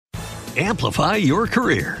Amplify your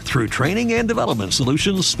career through training and development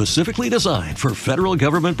solutions specifically designed for federal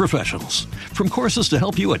government professionals. From courses to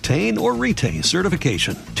help you attain or retain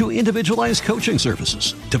certification, to individualized coaching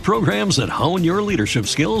services, to programs that hone your leadership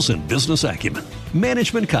skills and business acumen,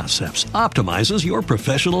 Management Concepts optimizes your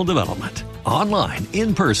professional development. Online,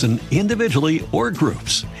 in person, individually, or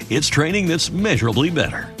groups, it's training that's measurably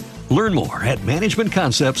better. Learn more at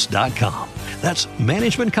managementconcepts.com. That's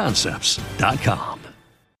managementconcepts.com.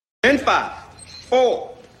 In 5,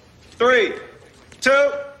 4, 3,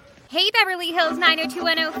 2. Hey, Beverly Hills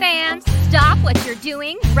 90210 fans, stop what you're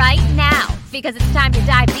doing right now, because it's time to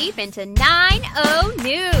dive deep into 90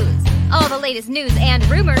 News. All the latest news and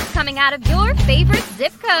rumors coming out of your favorite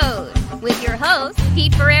zip code. With your hosts,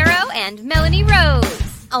 Pete Ferrero and Melanie Rose.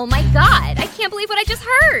 Oh my God, I can't believe what I just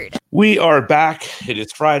heard. We are back. It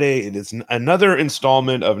is Friday. It is another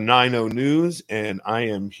installment of 90 News, and I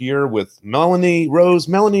am here with Melanie Rose.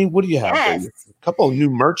 Melanie, what do you have for you? A couple of new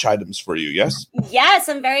merch items for you, yes? Yes,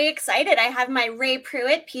 I'm very excited. I have my Ray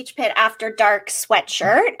Pruitt Peach Pit After Dark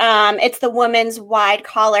sweatshirt. It's the woman's wide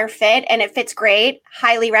collar fit, and it fits great.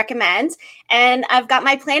 Highly recommend. And I've got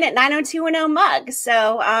my Planet 90210 mug.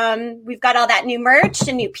 So we've got all that new merch,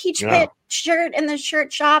 a new Peach Pit shirt in the show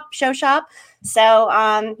shop. So,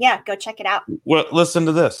 go check it out. Well, listen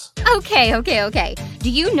to this. Okay.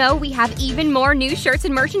 Do you know we have even more new shirts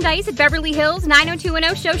and merchandise at Beverly Hills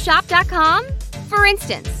 90210showshop.com? For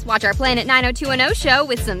instance, watch our Planet 90210 show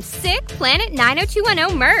with some sick Planet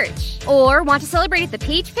 90210 merch. Or want to celebrate at the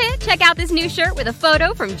Peach Pit? Check out this new shirt with a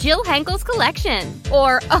photo from Jill Henkel's collection.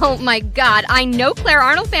 Or, oh my God, I know Claire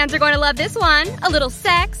Arnold fans are going to love this one. A little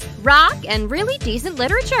sex, rock, and really decent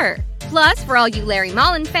literature. Plus, for all you Larry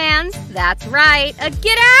Mullen fans, that's right, a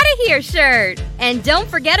Get Out of Here shirt. And don't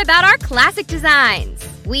forget about our classic designs.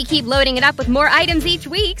 We keep loading it up with more items each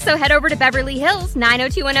week, so head over to Beverly Hills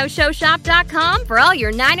 90210showshop.com for all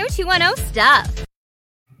your 90210 stuff.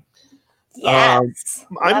 Yes.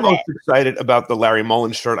 I'm most excited about the Larry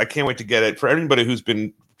Mullen shirt. I can't wait to get it. For everybody who's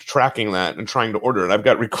been tracking that and trying to order it, I've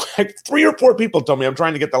got 3 or 4 people told me I'm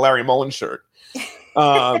trying to get the Larry Mullen shirt.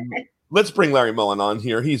 Let's bring Larry Mullen on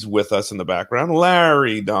here. He's with us in the background.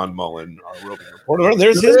 Larry Don Mullen, our roving reporter.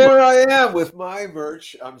 There's his. There I am with my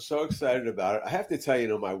merch. I'm so excited about it. I have to tell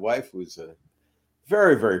you, my wife was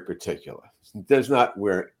very, very particular. Does not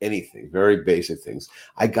wear anything, very basic things.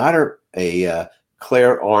 I got her a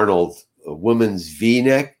Claire Arnold woman's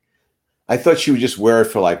V-neck. I thought she would just wear it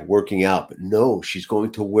for like working out, but no, she's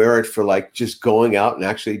going to wear it for like just going out and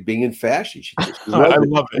actually being in fashion. She just I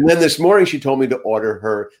love it. And then this morning she told me to order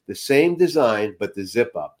her the same design, but the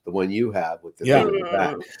zip up, the one you have with the thing in the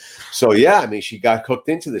back. So she got hooked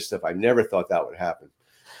into this stuff. I never thought that would happen.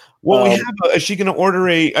 Well, is she going to order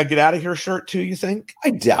a Get Out of Here shirt too, you think?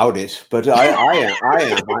 I doubt it, but I am.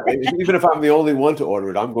 Even if I'm the only one to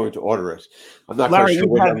order it, I'm going to order it. I'm not Larry, quite sure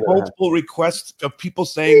we've had multiple requests of people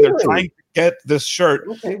saying they're trying to get this shirt.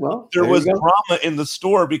 Okay, well, there was drama in the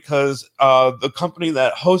store because the company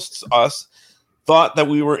that hosts us thought that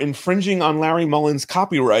we were infringing on Larry Mullen's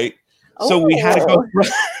copyright. So we had to go.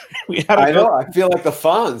 I know. I feel like the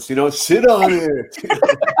Fonz, sit on it.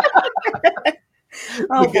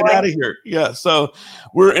 Get out of here. Yeah. So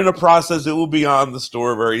we're in a process. It will be on the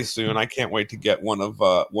store very soon. I can't wait to get one of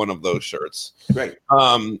those shirts. Great.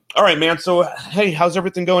 All right, man. So, hey, how's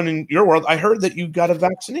everything going in your world? I heard that you got a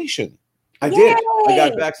vaccination. I did. I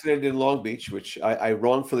got vaccinated in Long Beach, which I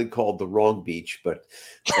wrongfully called the wrong beach, but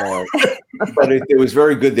it was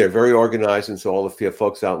very good there, very organized. And so all the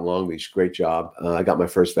folks out in Long Beach, great job. I got my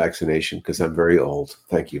first vaccination because I'm very old.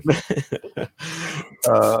 Thank you.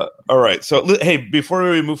 All right. So, hey, before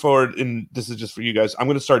we move forward, and this is just for you guys, I'm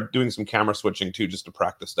going to start doing some camera switching too, just to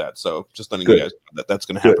practice that. So just letting you guys know that's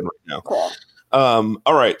going to happen right now. Cool.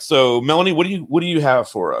 All right. So, Melanie, what do you have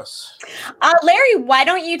for us? Larry, why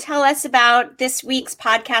don't you tell us about this week's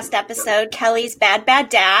podcast episode, Kelly's Bad Bad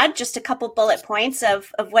Dad? Just a couple bullet points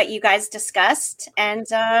of what you guys discussed, and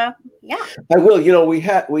I will. We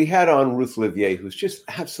had on Ruth Olivier, who's just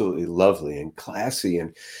absolutely lovely and classy,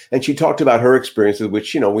 and she talked about her experiences,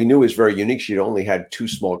 which we knew was very unique. She'd only had 2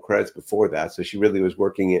 small credits before that, so she really was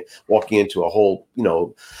walking into a whole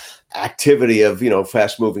activity of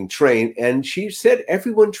fast moving train, and she said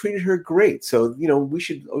everyone treated her great, so we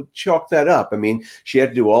should chalk that up. I mean, she had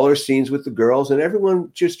to do all her scenes with the girls, and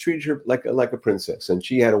everyone just treated her like a princess, and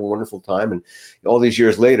she had a wonderful time. And all these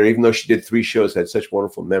years later, even though she did 3 shows, had such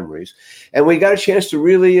wonderful memories, and we got a chance to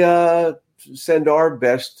really send our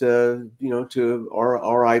best, to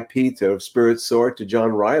our RIP, to Spirit Sword, to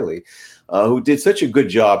John Riley, who did such a good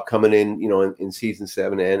job coming in, in season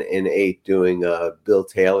 7 and 8, doing Bill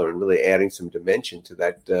Taylor and really adding some dimension to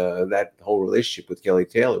that whole relationship with Kelly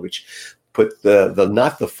Taylor, which put the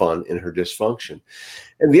not the fun in her dysfunction.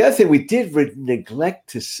 And the other thing we did neglect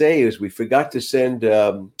to say is we forgot to send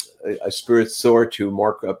a Spirit Sword to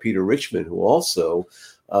Mark Peter Richmond, who also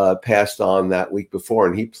passed on that week before,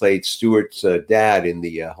 and he played Stuart's dad in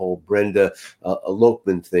the whole Brenda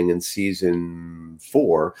elopement thing in season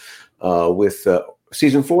 4 with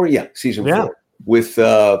season 4. Yeah, season 4. With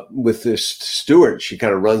this Stuart, she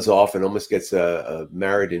kind of runs off and almost gets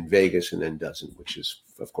married in Vegas and then doesn't, which is,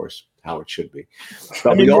 of course, how it should be.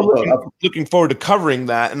 But looking forward to covering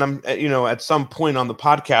that, and I'm at some point on the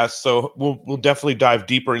podcast, so we'll definitely dive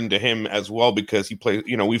deeper into him as well, because he plays.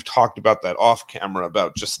 We've talked about that off camera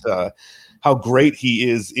about just how great he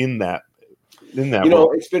is in that.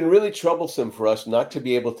 Role. It's been really troublesome for us not to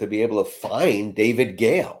be able to find David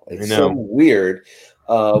Gale. It's so weird.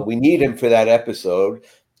 We need him for that episode,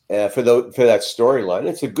 for that storyline.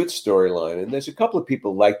 It's a good storyline, and there's a couple of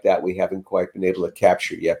people like that we haven't quite been able to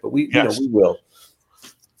capture yet, but we will.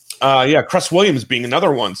 Cress Williams being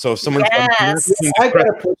another one. So if someone's I got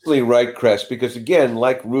to personally write Cress, because again,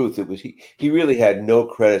 like Ruth, it was he really had no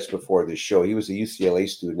credits before this show. He was a UCLA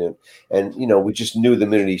student, and we just knew the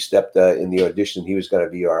minute he stepped in the audition he was going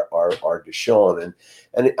to be our Deshaun,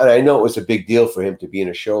 and I know it was a big deal for him to be in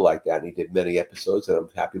a show like that, and he did many episodes, and I'm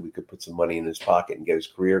happy we could put some money in his pocket and get his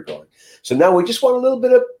career going. So now we just want a little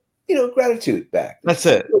bit of gratitude back. That's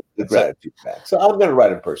it. Gratitude back. So I'm going to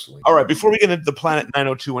write him personally. All right. Before we get into the Planet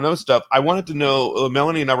 90210 stuff, I wanted to know,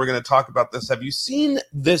 Melanie and I were going to talk about this. Have you seen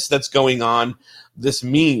this that's going on, this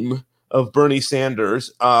meme of Bernie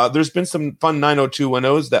Sanders? There's been some fun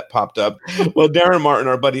 90210s that popped up. Well, Darren Martin,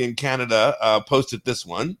 our buddy in Canada, posted this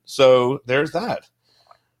one. So there's that.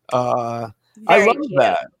 I love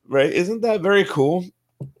that. Right? Isn't that very cool?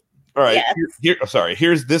 All right. Yes.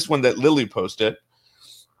 Here's this one that Lily posted.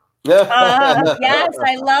 Yes,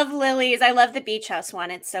 I love Lily's. I love the beach house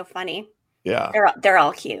one. It's so funny. Yeah, they're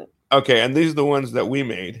all cute. Okay, and these are the ones that we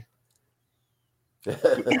made.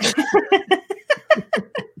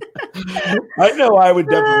 I know I would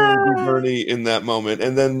definitely be Bernie in that moment,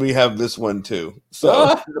 and then we have this one too.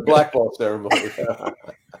 So the black ball ceremony.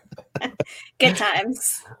 Good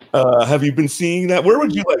times. Have you been seeing that? Where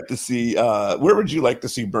would you like to see? Where would you like to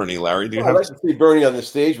see Bernie, Larry? I'd like to see Bernie on the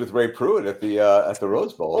stage with Ray Pruitt at the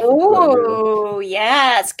Rose Bowl. Oh,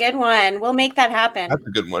 yes, good one. We'll make that happen. That's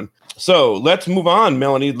a good one. So let's move on,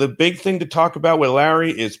 Melanie. The big thing to talk about with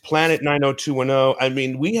Larry is Planet 90210. I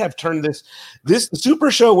mean, we have turned this Super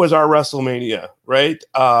Show was our WrestleMania, right?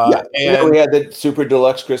 And we had the Super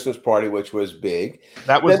Deluxe Christmas Party, which was big.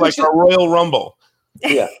 That was like our Royal Rumble.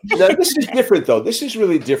 Yeah. Now this is different though. This is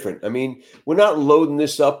really different. I mean, we're not loading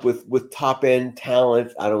this up with top end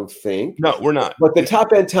talent, I don't think. No, we're not. But the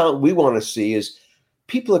top end talent we want to see is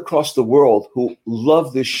people across the world who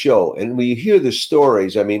love this show. And when you hear the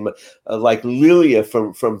stories, I mean, like Lilia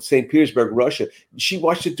from St. Petersburg, Russia, she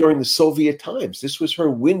watched it during the Soviet times. This was her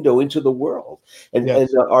window into the world. And, and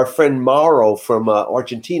our friend Mauro from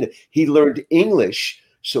Argentina, he learned English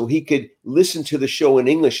so he could listen to the show in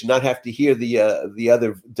English and not have to hear the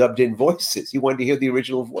other dubbed in voices. He wanted to hear the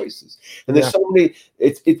original voices. And there's so many,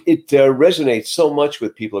 it resonates so much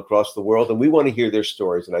with people across the world, and we want to hear their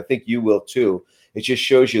stories. And I think you will too. It just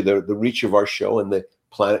shows you the reach of our show and the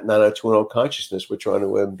Planet 90210 consciousness we're trying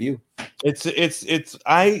to imbue. It's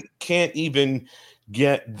I can't even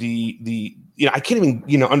get the I can't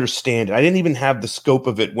even understand it. I didn't even have the scope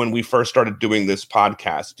of it when we first started doing this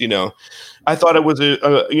podcast. I thought it was a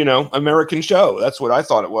American show. That's what I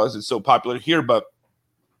thought it was. It's so popular here, but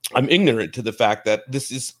I'm ignorant to the fact that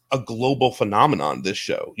this is a global phenomenon, this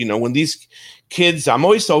show. When these kids, I'm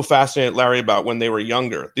always so fascinated, Larry, about when they were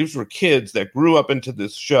younger. These were kids that grew up into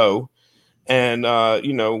this show. And,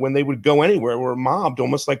 when they would go anywhere, were mobbed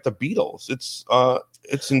almost like the Beatles.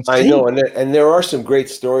 It's insane. I know. And there are some great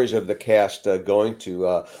stories of the cast going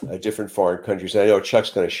to different foreign countries. And I know Chuck's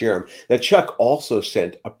going to share them. Now, Chuck also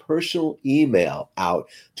sent a personal email out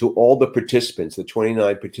to all the participants, the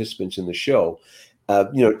 29 participants in the show,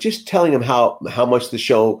 just telling them how much the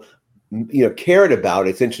show cared about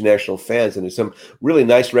its international fans, and there's some really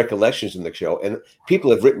nice recollections in the show. And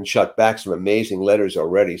people have written Chuck back some amazing letters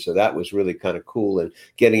already, so that was really kind of cool and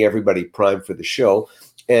getting everybody primed for the show.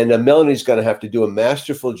 And Melanie's going to have to do a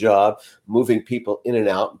masterful job moving people in and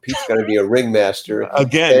out. Pete's going to be a ringmaster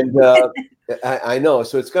again. I know.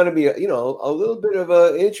 So it's going to be, a little bit of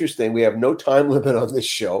a interesting. We have no time limit on this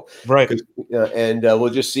show. Right. And we'll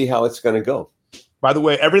just see how it's going to go. By the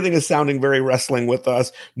way, everything is sounding very wrestling with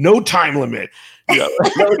us. No time limit. Yeah.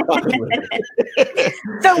 No time limit.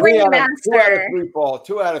 The Ringmaster.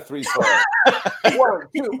 2 out of 3 fall. 1,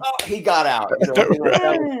 2. Oh, he got out.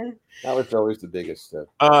 That was always the biggest.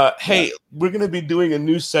 Hey, we're going to be doing a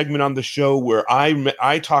new segment on the show where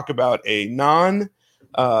I talk about a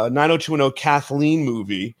 90210 Kathleen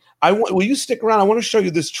movie. Will you stick around? I want to show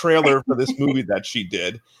you this trailer for this movie that she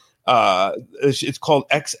did. It's called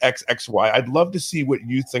XXXY. I'd love to see what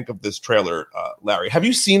you think of this trailer, Larry. Have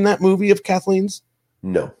you seen that movie of Kathleen's?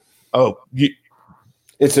 No. Oh,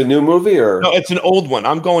 it's a new movie, or no? It's an old one.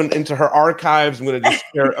 I'm going into her archives. I'm going to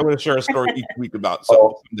share a story each week about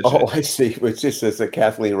something. I see. It's just a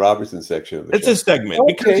Kathleen Robertson section of the show. A segment.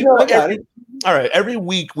 Okay, because, I got it. All right. Every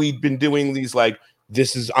week we've been doing these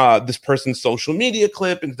this is this person's social media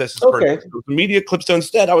clip and this is person's social media clip. So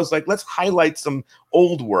instead, I was like, let's highlight some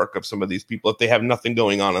old work of some of these people if they have nothing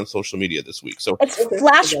going on social media this week. So it's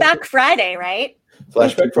Flashback Friday, right?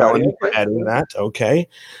 Flashback Friday. Adding that, okay.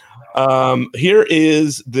 Here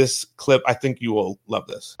is this clip. I think you will love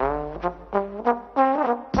this.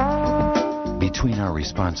 Between our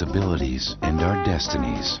responsibilities and our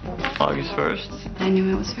destinies. August 1st. I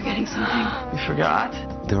knew I was forgetting something. You forgot?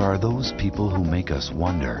 There are those people who make us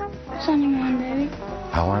wonder. What's on your mind, baby?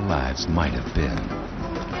 How our lives might have been.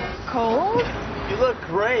 Cold? You look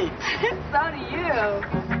great. So do you.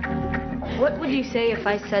 What would you say if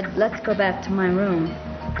I said, let's go back to my room,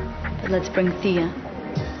 but let's bring Thea?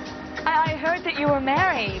 I heard that you were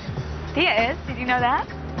married. Thea is. Did you know that?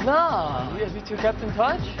 No. You guys two kept in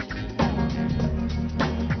touch?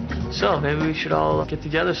 So, maybe we should all get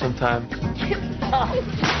together sometime.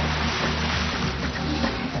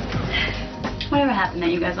 Whatever happened that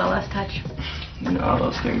you guys all lost touch? You know how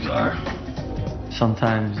those things are.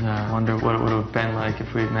 Sometimes I wonder what it would have been like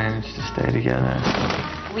if we'd managed to stay together.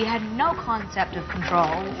 We had no concept of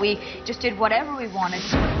control. We just did whatever we wanted.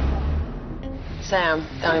 Sam,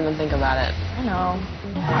 don't even think about it. I know.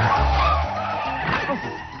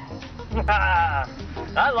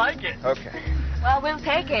 I like it. Okay. Well, we'll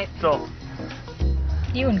take it. So,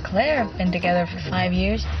 you and Claire have been together for 5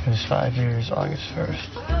 years. It was 5 years, August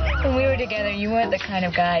 1st. When we were together, you weren't the kind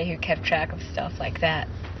of guy who kept track of stuff like that.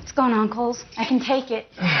 What's going on, Coles? I can take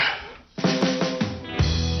it.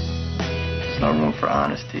 There's no room for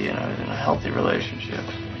honesty in a healthy relationship.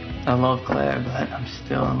 I love Claire, but I'm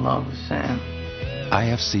still in love with Sam.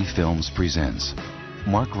 IFC Films presents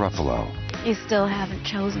Mark Ruffalo. You still haven't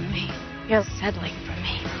chosen me. You're settling for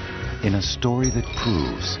me. In a story that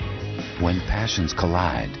proves when passions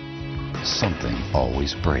collide, something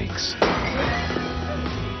always breaks.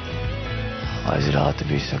 Why does it all have to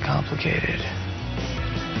be so complicated?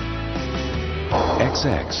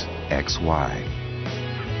 XXXY.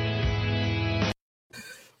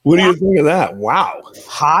 What do you think of that? Wow.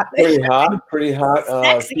 Hot. Pretty hot.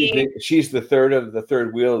 Sexy. She's the third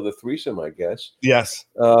wheel of the threesome, I guess. Yes.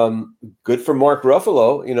 Good for Mark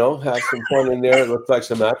Ruffalo, have some fun in there. It looks like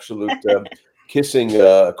some absolute kissing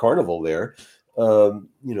carnival there,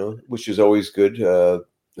 which is always good.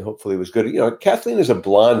 Hopefully it was good. Kathleen is a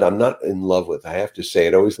blonde I'm not in love with. I have to say,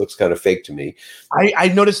 it always looks kind of fake to me. I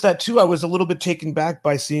noticed that too. I was a little bit taken back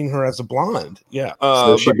by seeing her as a blonde. Yeah.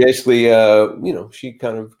 So she basically, she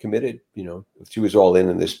kind of committed. She was all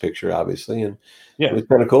in this picture, obviously, and it was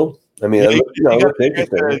kind of cool. I mean,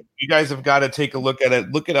 you guys have got to take a look at it.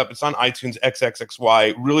 Look it up. It's on iTunes.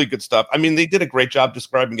 XXXY. Really good stuff. I mean, they did a great job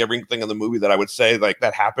describing everything in the movie that I would say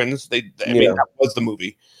that happens. I mean, that was the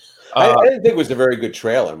movie. I didn't think it was a very good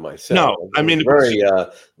trailer myself. No, I mean, it was very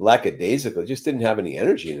lackadaisical. It just didn't have any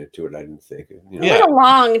energy in it to it. I didn't think. A little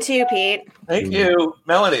long too, Pete. Thank you,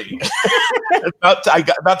 Melanie. about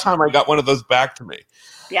time I got one of those back to me.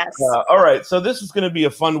 Yes. All right. So this is going to be a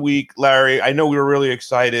fun week, Larry. I know we were really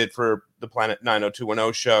excited for the Planet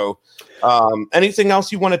 90210 show. Anything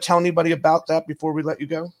else you want to tell anybody about that before we let you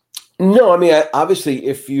go? No, I mean, obviously,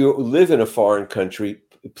 if you live in a foreign country,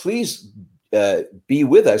 please be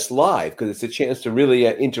with us live, because it's a chance to really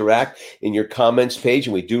interact in your comments page,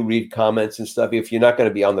 and we do read comments and stuff. If you're not going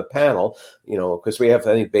to be on the panel, because we have,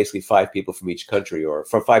 I think, basically 5 people from each country, or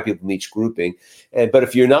from 5 people from each grouping. But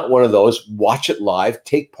if you're not one of those, watch it live,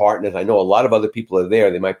 take part in it. I know a lot of other people are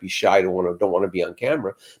there. They might be shy, don't want to be on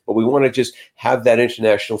camera, but we want to just have that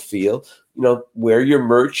international feel. Wear your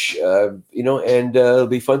merch, and it'll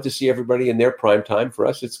be fun to see everybody in their prime time. For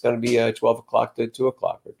us, it's going to be 12 o'clock to 2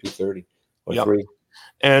 o'clock or 2:30. Or 3.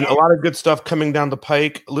 And a lot of good stuff coming down the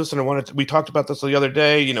pike. Listen, we talked about this the other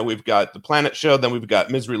day. You know, we've got the Planet Show, then we've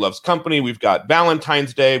got Misery Loves Company, we've got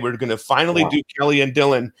Valentine's Day. We're going to finally do Kelly and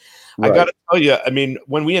Dylan. Right. I got to tell you, I mean,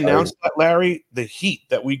 when we announced that, Larry, the heat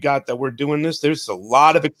that we got that we're doing this, there's a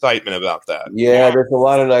lot of excitement about that. Yeah, there's a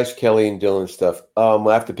lot of nice Kelly and Dylan stuff. We'll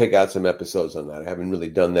have to pick out some episodes on that. I haven't really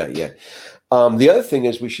done that yet. The other thing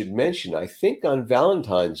is we should mention, I think on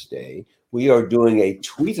Valentine's Day, we are doing a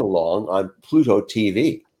tweet along on Pluto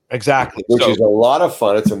TV. Exactly. Which is a lot of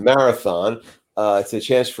fun. It's a marathon. It's a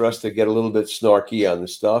chance for us to get a little bit snarky on the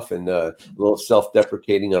stuff and a little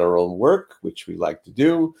self-deprecating on our own work, which we like to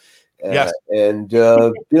do. Yes. And,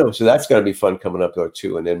 so that's going to be fun coming up, though,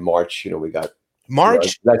 too. And then March, we got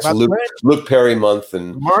March. That's Luke Perry month.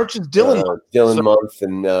 And March is Dylan month.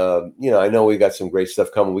 And, I know we got some great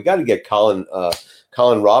stuff coming. We got to get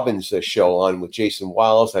Colin Robbins' show on with Jason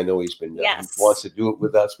Wiles. I know he's been he wants to do it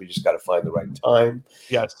with us. We just got to find the right time.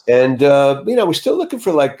 Yes. And, we're still looking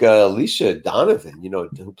for Lisa Donovan,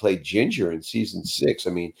 who played Ginger in season 6. I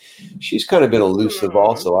mean, she's kind of been elusive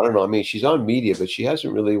also. I don't know. I mean, she's on media, but she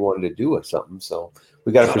hasn't really wanted to do something. So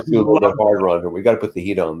we got to pursue a little bit harder on her. We got to put the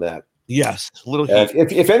heat on that. Yes, a little heat.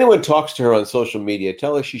 If anyone talks to her on social media,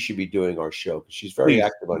 tell her she should be doing our show because she's very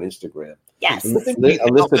active on Instagram. Yes.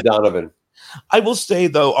 Alyssa Donovan. I will say,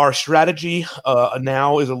 though, our strategy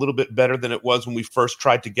now is a little bit better than it was when we first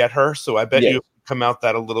tried to get her. So I bet you come out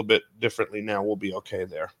that a little bit differently now. We'll be okay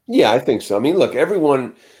there. Yeah, I think so. I mean, look,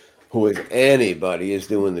 everyone who is anybody is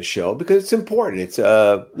doing the show because it's important. It's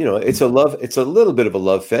it's a little bit of a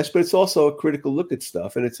love fest, but it's also a critical look at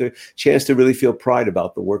stuff, and it's a chance to really feel pride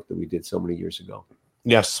about the work that we did so many years ago.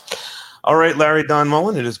 Yes. All right, Larry Don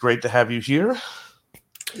Mullen, it is great to have you here.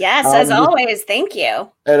 Yes, as always. Thank you.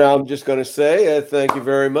 And I'm just going to say thank you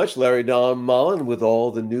very much, Larry Don Mullen, with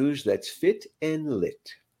all the news that's fit and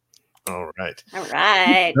lit. All right.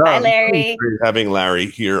 Bye, Larry. Great having Larry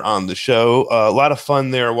here on the show. A lot of fun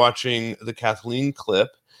there watching the Kathleen clip.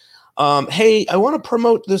 Hey, I want to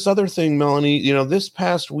promote this other thing, Melanie. This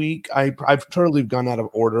past week, I've totally gone out of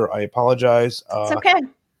order. I apologize. It's okay.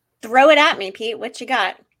 Throw it at me, Pete. What you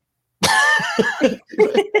got?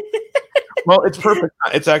 Well, it's perfect.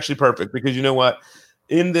 It's actually perfect because you know what?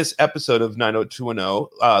 In this episode of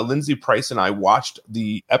 90210, Lindsay Price and I watched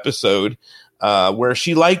the episode where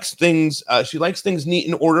she likes things. She likes things neat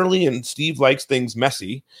and orderly, and Steve likes things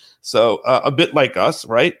messy. So a bit like us,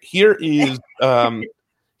 right? Here is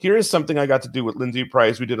something I got to do with Lindsay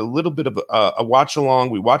Price. We did a little bit of a watch along.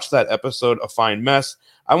 We watched that episode, A Fine Mess.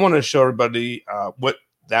 I want to show everybody what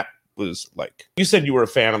that was like. You said you were a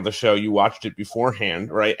fan of the show. You watched it beforehand,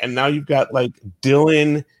 right? And now you've got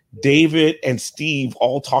Dylan, David, and Steve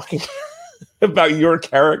all talking about your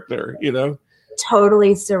character,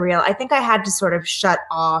 Totally surreal. I think I had to sort of shut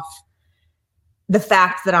off the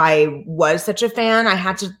fact that I was such a fan. I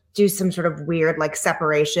had to do some sort of weird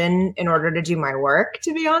separation in order to do my work,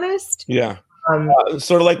 to be honest. Yeah.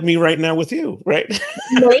 Sort of like me right now with you, right?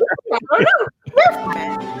 Maybe. I don't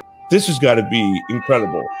know. This has got to be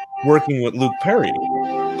incredible, working with Luke Perry.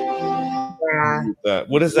 Yeah.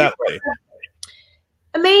 What is that like?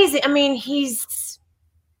 Amazing. I mean,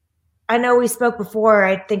 I know we spoke before.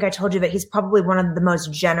 I think I told you that he's probably one of the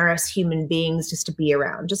most generous human beings just to be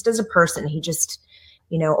around. Just as a person, he just,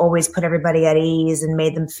 always put everybody at ease and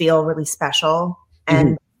made them feel really special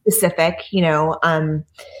and specific, But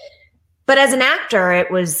as an actor, it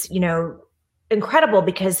was, incredible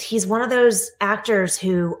because he's one of those actors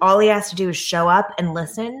who all he has to do is show up and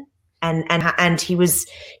listen. And he was,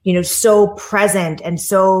 so present and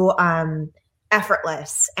so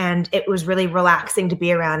effortless, and it was really relaxing to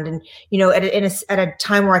be around. And at a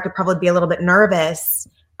time where I could probably be a little bit nervous,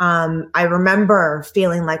 I remember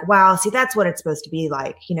feeling like, wow, see, that's what it's supposed to be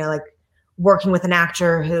like. Working with an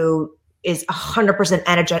actor who is 100%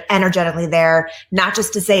 energetically there, not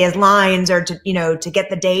just to say his lines or to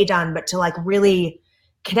get the day done, but to really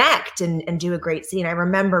connect and do a great scene. I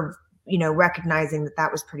remember recognizing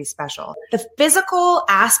that was pretty special. The physical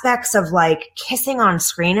aspects of kissing on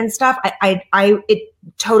screen and stuff, it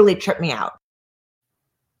totally tripped me out.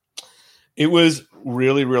 It was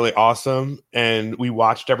really, really awesome. And we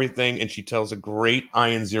watched everything, and she tells a great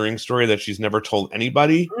Ian Ziering story that she's never told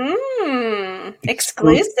anybody.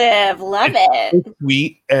 Exclusive. Love it. So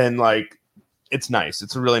sweet. And it's nice.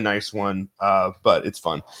 It's a really nice one. But it's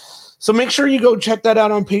fun. So make sure you go check that out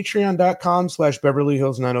on patreon.com/Beverly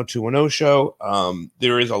Hills 90210 show.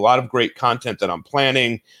 There is a lot of great content that I'm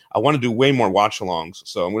planning. I want to do way more watch alongs.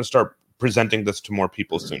 So I'm going to start presenting this to more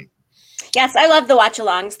people soon. Yes, I love the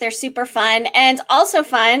watch-alongs. They're super fun. And also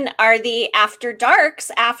fun are the after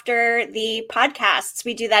darks after the podcasts.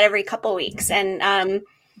 We do that every couple weeks. And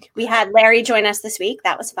we had Larry join us this week.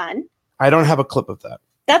 That was fun. I don't have a clip of that.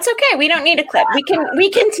 That's okay. We don't need a clip. We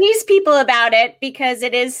can tease people about it because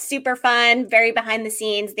it is super fun, very behind the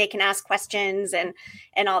scenes. They can ask questions and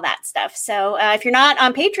all that stuff. So if you're not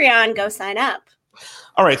on Patreon, go sign up.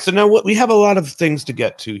 All right, so now we have a lot of things to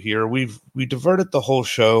get to here. We diverted the whole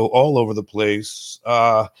show all over the place.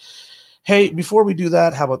 Hey, before we do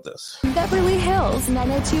that, how about this? Beverly Hills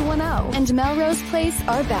 90210 and Melrose Place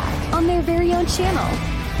are back on their very own channel.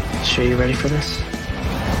 Sure you ready for this?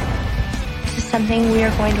 This is something we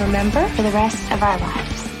are going to remember for the rest of our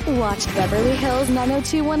lives. Watch Beverly Hills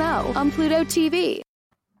 90210 on Pluto TV.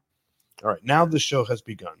 All right, now the show has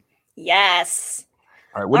begun. Yes.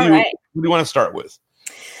 All right, what do you want to start with?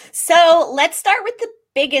 So let's start with the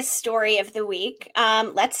biggest story of the week.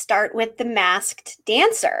 Let's start with The Masked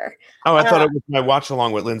Dancer. Oh, I thought it was my watch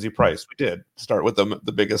along with Lindsay Price. We did start with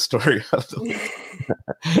the biggest story of the week.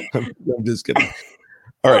 I'm just kidding.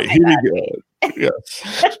 All right, here we go. Yes.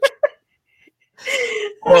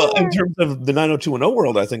 Well, in terms of the 90210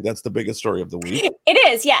 world, I think that's the biggest story of the week. It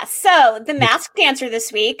is, yes. So The Masked Dancer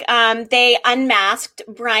this week, they unmasked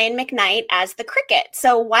Brian McKnight as the Cricket.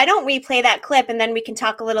 So why don't we play that clip and then we can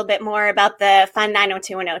talk a little bit more about the fun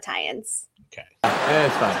 90210 tie-ins. Okay. Yeah,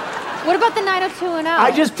 it's fine. What about the 90210?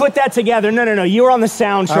 I just put that together. No. You were on the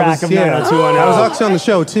soundtrack of 90210. I was actually on the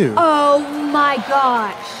show, too. Oh, my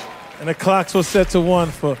gosh. And the clocks were set to 1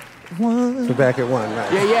 for 1. So back at 1,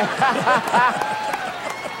 right? Yeah.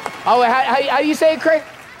 Oh, how you say it, Craig?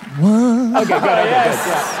 1. Okay, good. Yes.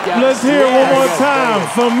 Let's hear it one more time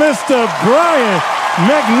for Mr. Brian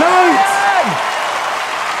McKnight.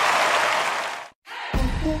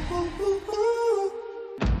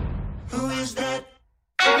 Who is that?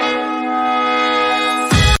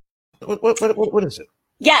 What is it?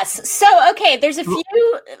 Yes. So, okay, there's a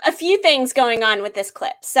few things going on with this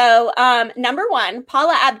clip. So, number one,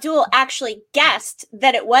 Paula Abdul actually guessed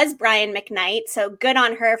that it was Brian McKnight. So good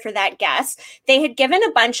on her for that guess. They had given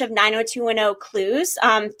a bunch of 90210 clues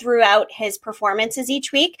throughout his performances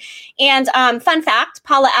each week. And fun fact,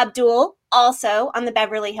 Paula Abdul also on the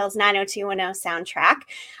Beverly Hills 90210 soundtrack,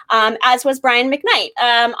 as was Brian McKnight.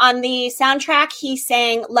 On the soundtrack, he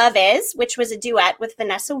sang Love Is, which was a duet with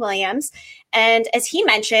Vanessa Williams. And as he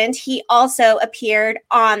mentioned, he also appeared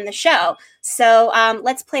on the show. So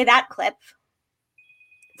let's play that clip,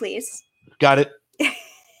 please. Got it.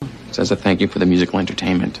 Says a thank you for the musical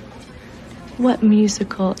entertainment. What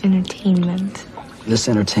musical entertainment? This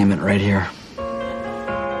entertainment right here.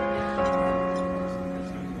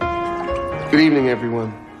 Good evening,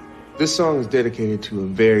 everyone. This song is dedicated to a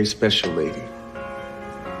very special lady.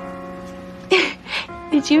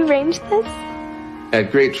 Did you arrange this?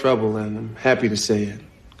 At great trouble, and I'm happy to say at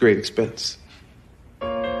great expense.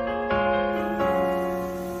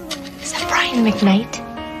 Is that Brian McKnight?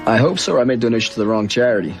 I hope so, or I made donation to the wrong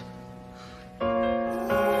charity.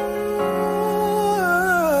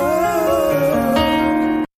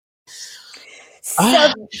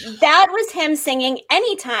 So that was him singing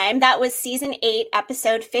Anytime. That was season 8,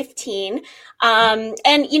 episode 15. And,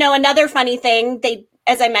 another funny thing, they,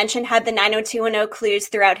 as I mentioned, had the 90210 clues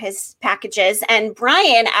throughout his packages. And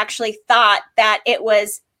Brian actually thought that it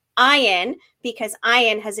was Ian because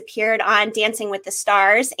Ian has appeared on Dancing with the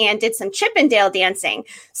Stars and did some Chippendale dancing.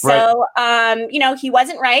 So, right. He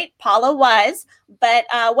wasn't right. Paula was. But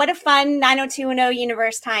what a fun 90210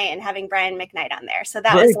 universe tie-in having Brian McKnight on there. So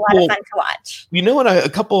that was a lot of fun to watch. You know what? A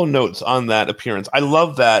couple of notes on that appearance. I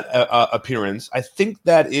love that appearance. I think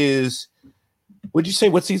that is, would you say,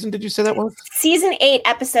 what season did you say that was? Season 8,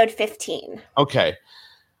 episode 15. Okay.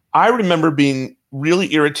 I remember being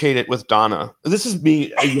really irritated with Donna. This is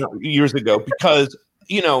me years ago because,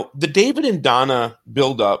 the David and Donna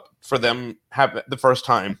build-up for them have the first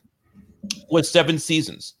time was 7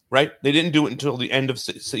 seasons, right? They didn't do it until the end of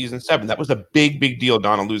season 7. That was a big, big deal,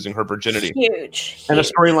 Donna losing her virginity. Huge. And a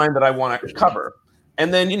storyline that I want to cover.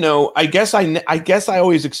 And then, I guess I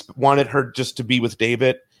always wanted her just to be with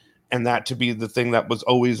David and that to be the thing that was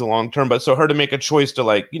always a long term. But so her to make a choice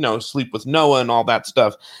to sleep with Noah and all that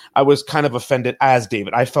stuff, I was kind of offended as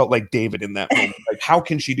David. I felt like David in that moment. Like, how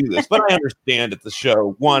can she do this? But I understand it's the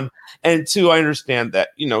show, 1. And 2, I understand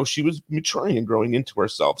that, she was maturing and growing into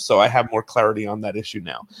herself. So I have more clarity on that issue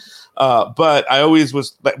now. But I always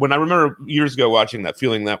was, when I remember years ago watching that,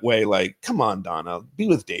 feeling that way, like, come on, Donna, be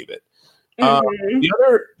with David. Mm-hmm.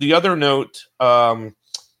 The other note,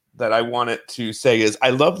 that I wanted to say is I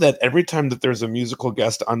love that every time that there's a musical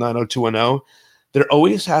guest on 90210, there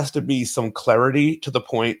always has to be some clarity to the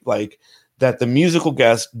point, like that the musical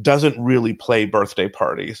guest doesn't really play birthday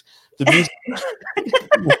parties. The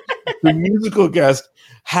musical guest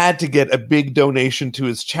had to get a big donation to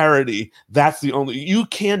his charity. That's the only, you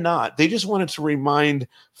cannot, they just wanted to remind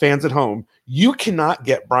fans at home, you cannot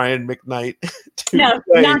get Brian McKnight to no,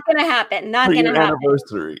 play not going to happen. Not for going to your happen.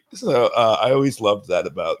 anniversary. So I always loved that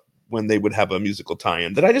about when they would have a musical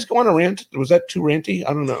tie-in. Did I just go on a rant? Was that too ranty?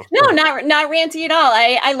 I don't know. No, not ranty at all.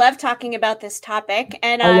 I love talking about this topic,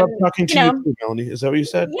 and I love talking to you too, Melanie. Is that what you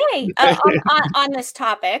said? Yay! On this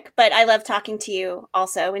topic, but I love talking to you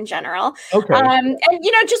also in general. Okay. And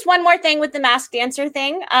just one more thing with the Masked Dancer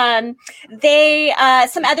thing. They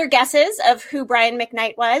some other guesses of who Brian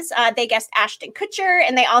McKnight was. They guessed Ashton Kutcher,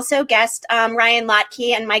 and they also guessed Ryan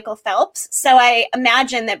Lochte and Michael Phelps. So I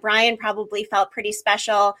imagine that Brian probably felt pretty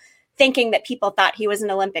special, thinking that people thought he was an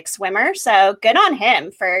Olympic swimmer. So good on him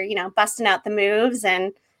for, busting out the moves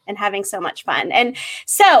and having so much fun. And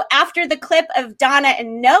so after the clip of Donna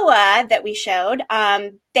and Noah that we showed,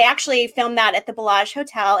 they actually filmed that at the Bellage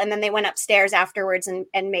Hotel, and then they went upstairs afterwards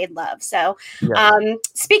and made love. So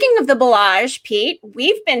speaking of the Bellage, Pete,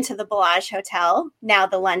 we've been to the Bellage Hotel, now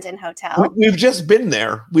the London Hotel. We've just been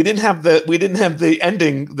there. We didn't have the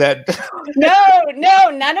ending that No,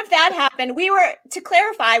 none of that happened. To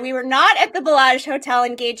clarify, we were not at the Bellage Hotel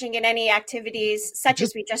engaging in any activities such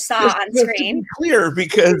as we just saw on screen. To be clear,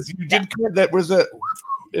 because you did that was a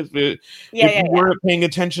if you weren't paying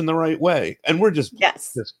attention the right way, and we're just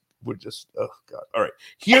oh god. All right,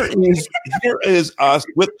 here is us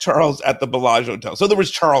with Charles at the Bellage Hotel. So there was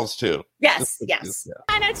Charles too. Yes.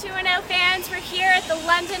 90210 fans, we're here at the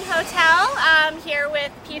London Hotel, here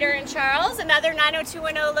with Peter and Charles, another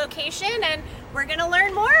 90210 location, and we're going to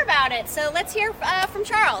learn more about it. So let's hear from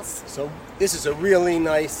Charles. So this is a really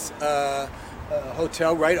nice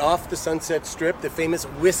hotel right off the Sunset Strip. The famous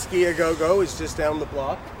Whiskey A Go Go is just down the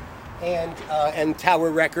block, and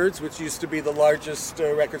Tower Records, which used to be the largest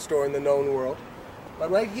record store in the known world. But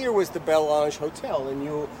right here was the Bellage Hotel, and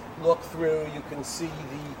you look through, you can see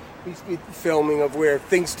the filming of where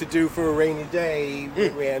Things to Do for a Rainy Day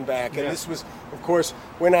ran back. And this was, of course,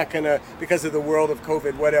 we're not going to, because of the world of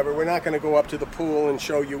COVID, whatever, we're not going to go up to the pool and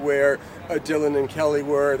show you where Dylan and Kelly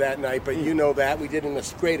were that night, but you know that. We did a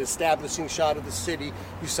great establishing shot of the city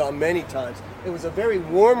you saw many times. It was a very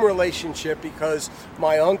warm relationship because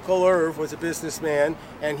my uncle Irv was a businessman,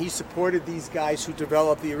 and he supported these guys who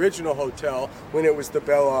developed the original hotel when it was the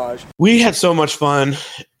Bellage. We had so much fun.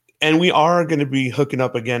 And we are going to be hooking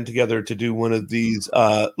up again together to do one of these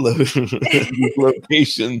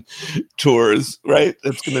location tours, right?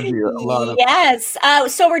 It's going to be a lot of... Yes.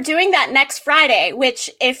 So we're doing that next Friday,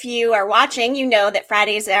 which if you are watching, you know that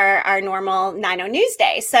Fridays are our normal 90 News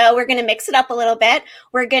Day. So we're going to mix it up a little bit.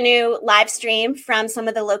 We're going to live stream from some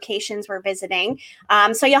of the locations we're visiting.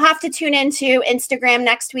 So you'll have to tune into Instagram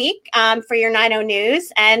next week for your 90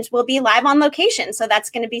 News, and we'll be live on location. So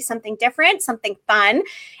that's going to be something different, something fun.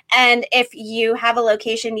 And if you have a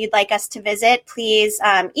location you'd like us to visit, please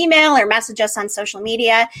email or message us on social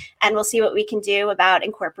media, and we'll see what we can do about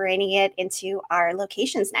incorporating it into our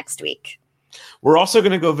locations next week. We're also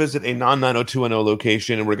going to go visit a non-90210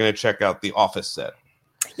 location, and we're going to check out the Office set.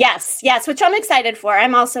 Yes, which I'm excited for.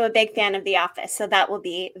 I'm also a big fan of The Office, so that will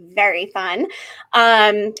be very fun.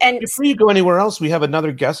 And before you go anywhere else, we have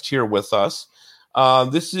another guest here with us.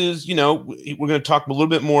 This is, we're going to talk a little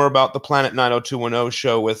bit more about the Planet 90210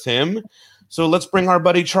 show with him. So let's bring our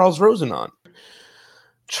buddy Charles Rosen on.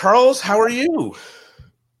 Charles, how are you?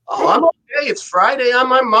 Oh, I'm okay. It's Friday on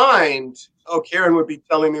my mind. Oh, Karen would be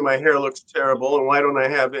telling me my hair looks terrible, and why don't I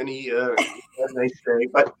have any nice day?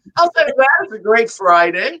 But I'll tell you that. It's a great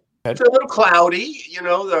Friday. It's a little cloudy,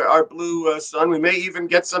 our blue sun. We may even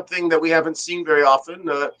get something that we haven't seen very often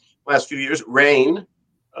last few years, rain.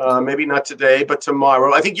 Maybe not today, but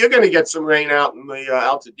tomorrow. I think you're going to get some rain out in the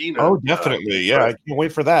Altadena. Oh, definitely. I can't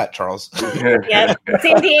wait for that, Charles. Yeah,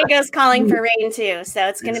 San Diego's calling for rain too, so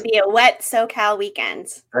it's going to be a wet SoCal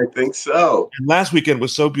weekend. I think so. And last weekend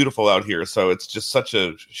was so beautiful out here, so it's just such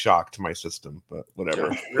a shock to my system, but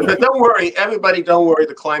whatever. But don't worry, everybody, don't worry.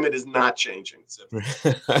 The climate is not changing. So.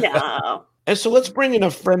 No. And so let's bring in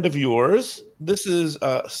a friend of yours. This is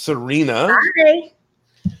Serena. Hi.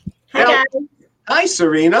 Hi, guys. Hi,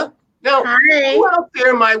 Serena. Now, Hi. who out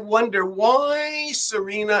there might wonder why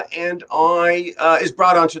Serena and I is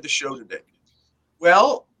brought onto the show today?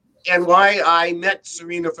 Well, and why I met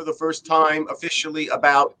Serena for the first time officially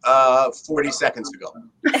about 40 seconds ago.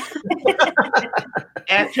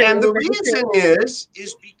 And the reason is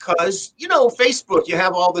because, Facebook, you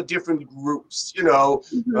have all the different groups,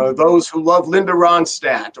 those who love Linda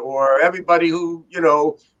Ronstadt, or everybody who,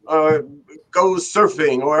 goes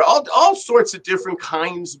surfing, or all sorts of different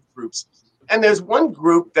kinds of groups. And there's one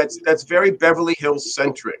group that's very Beverly Hills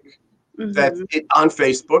centric that's on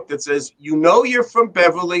Facebook that says, you're from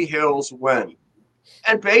Beverly Hills when.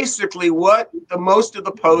 And basically what most of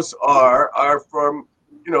the posts are from,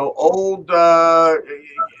 old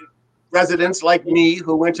residents like me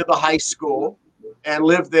who went to the high school and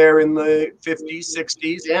lived there in the 50s,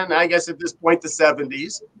 60s, and I guess at this point the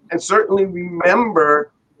 70s, and certainly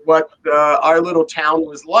remember what our little town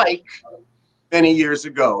was like many years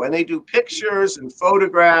ago. And they do pictures and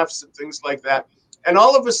photographs and things like that. And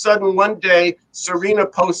all of a sudden, one day, Serena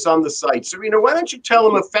posts on the site. Serena, why don't you tell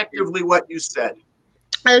them effectively what you said?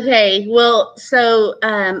 Okay, well, so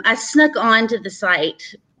I snuck onto the site.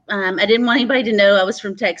 I didn't want anybody to know I was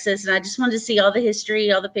from Texas, and I just wanted to see all the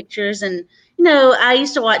history, all the pictures. And, I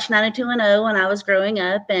used to watch 90210 when I was growing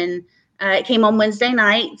up, and it came on Wednesday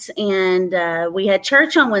nights, and we had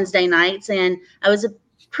church on Wednesday nights, and I was a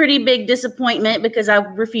pretty big disappointment because I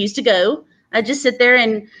refused to go. I just sit there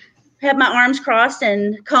and have my arms crossed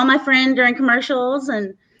and call my friend during commercials.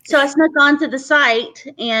 And so I snuck onto the site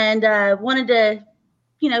and wanted to,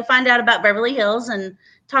 find out about Beverly Hills and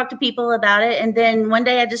talk to people about it. And then one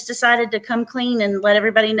day I just decided to come clean and let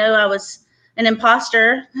everybody know I was an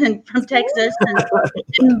imposter and from Texas.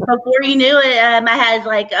 And before you knew it, I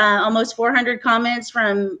had almost 400 comments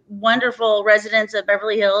from wonderful residents of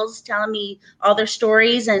Beverly Hills telling me all their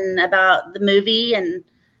stories and about the movie, and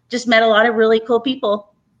just met a lot of really cool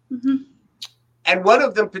people. And one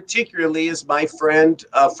of them particularly is my friend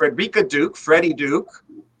Frederica Duke, Freddie Duke,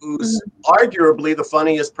 who's arguably the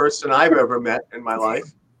funniest person I've ever met in my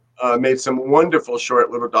life. Made some wonderful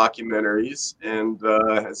short little documentaries, and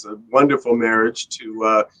has a wonderful marriage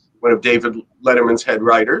to one of David Letterman's head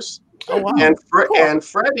writers. Oh, wow. And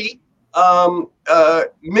Freddie,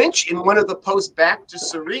 mentioned in one of the posts back to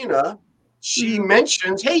Serena, she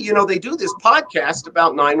mentions, hey, they do this podcast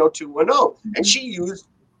about 90210, and she used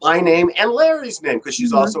my name and Larry's name because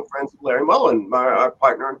she's also friends with Larry Mullen, our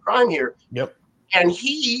partner in crime here. Yep. And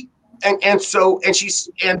he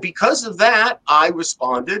and because of that, I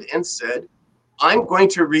responded and said, I'm going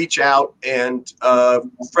to reach out and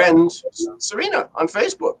friend Serena on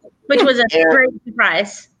Facebook, which was a great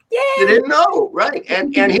surprise. Yeah, you didn't know, right?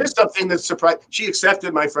 And here's something that surprised: she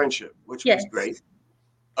accepted my friendship, which was great.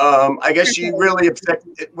 I guess she really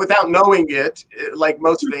accepted, without knowing it, like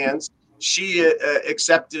most fans. She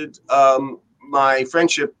accepted my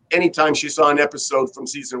friendship anytime she saw an episode from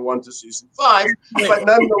season 1 to season 5. But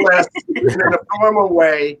nonetheless, in a formal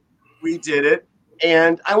way, we did it.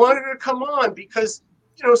 And I wanted her to come on because,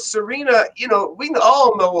 Serena, we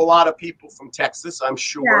all know a lot of people from Texas, I'm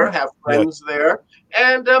sure, have friends there.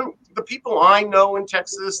 And the people I know in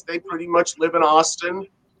Texas, they pretty much live in Austin,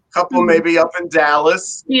 a couple maybe up in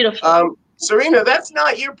Dallas. Beautiful. Serena, that's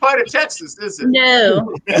not your part of Texas, is it?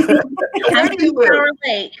 No. Where do you live? Sour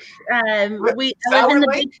Lake. I live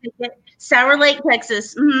in the Sour Lake,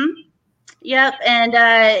 Texas. Yep. And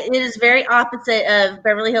it is very opposite of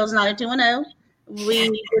Beverly Hills 90210.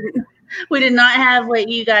 We did not have what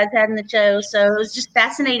you guys had in the show. So it was just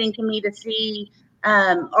fascinating to me to see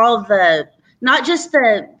all of the, not just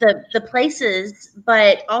the places,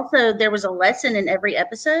 but also there was a lesson in every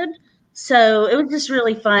episode. So it was just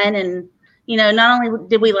really fun. And not only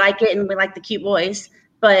did we like it and we like the cute boys,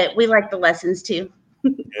 but we like the lessons too.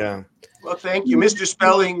 Yeah. Well, thank you. Mr.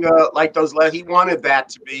 Spelling liked those. He wanted that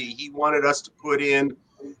to be. He wanted us to put in,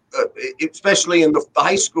 especially in the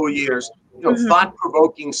high school years,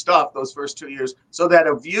 thought-provoking stuff those first 2 years, so that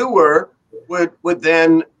a viewer would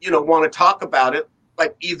then, want to talk about it.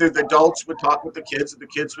 Like either the adults would talk with the kids, or the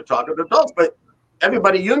kids would talk with the adults. But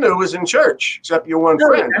everybody you knew was in church, except your one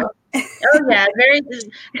friend. Yeah. Huh? Oh yeah, very,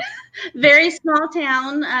 very small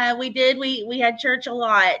town. We had church a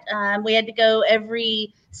lot. We had to go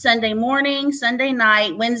every Sunday morning, Sunday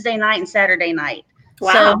night, Wednesday night, and Saturday night.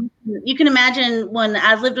 Wow. So you can imagine when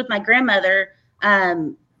I lived with my grandmother,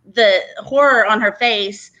 the horror on her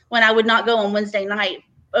face when I would not go on Wednesday night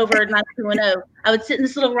over 90210. I would sit in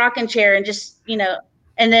this little rocking chair and just,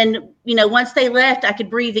 and then, once they left, I could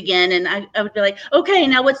breathe again. And I would be like, okay,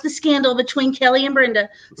 now what's the scandal between Kelly and Brenda?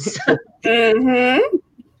 So,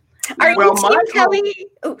 Are you Team Kelly?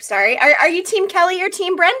 Oh, sorry. Are you Team Kelly or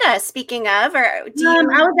Team Brenda? Speaking of, or I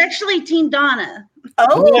was actually Team Donna.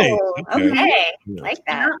 Oh, Nice. okay. Like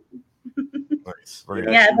that. Nice. Very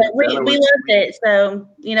Yeah, nice. but we loved it. So,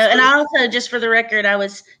 and I also, just for the record, I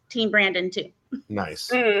was Team Brandon too. Nice.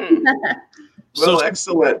 Well,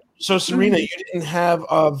 excellent. So, Serena, you didn't have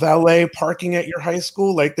valet parking at your high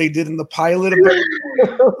school like they did in the pilot?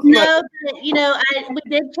 No, but, we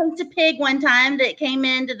did chase a pig one time that came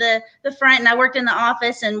into the front, and I worked in the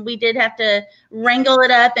office, and we did have to wrangle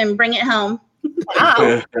it up and bring it home. Wow.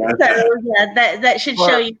 So, yeah, that should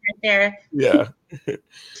show you right there. Yeah.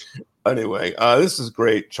 Anyway, this is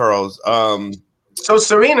great, Charles. So,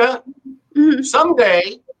 Serena,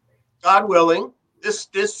 someday, God willing, this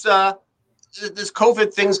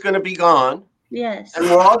COVID thing's going to be gone. Yes. And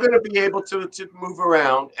we're all going to be able to move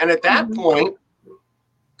around. And at that point,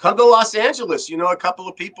 come to Los Angeles. You know a couple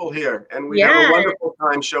of people here, and we have a wonderful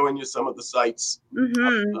time showing you some of the sites.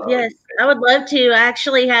 Yes, I would love to. I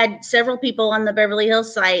actually had several people on the Beverly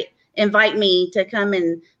Hills site invite me to come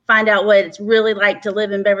and find out what it's really like to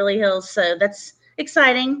live in Beverly Hills. So that's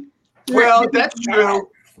exciting. Well, that's true.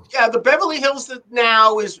 Yeah, the Beverly Hills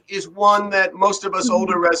now is one that most of us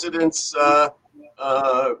older residents, are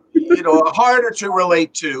harder to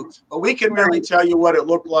relate to. But we can really tell you what it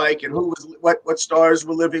looked like and what stars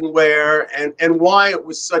were living where and why it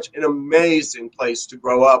was such an amazing place to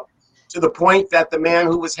grow up. To the point that the man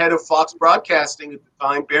who was head of Fox Broadcasting at the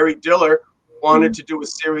time, Barry Diller, wanted to do a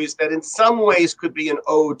series that in some ways could be an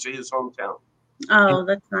ode to his hometown. Oh,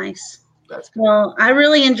 that's nice. Well, I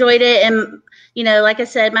really enjoyed it. And, like I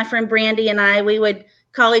said, my friend Brandy and I, we would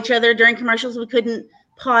call each other during commercials. We couldn't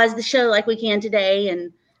pause the show like we can today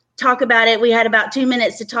and talk about it. We had about 2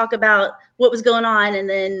 minutes to talk about what was going on and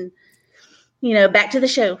then, back to the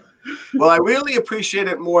show. Well, I really appreciate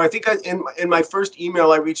it more. I think in my first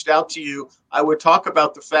email I reached out to you, I would talk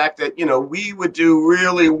about the fact that, we would do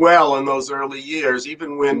really well in those early years,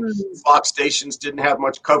 even when Fox stations didn't have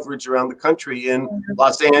much coverage around the country in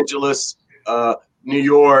Los Angeles, New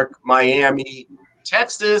York, Miami,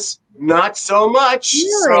 Texas, not so much.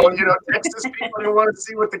 Really? So, Texas people didn't want to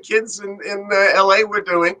see what the kids in LA were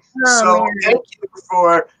doing. Thank you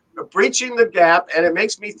for breaching the gap, and it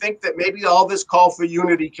makes me think that maybe all this call for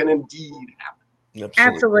unity can indeed happen.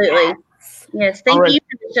 Absolutely. Yes. Thank you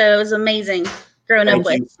for the show. It was amazing growing up with.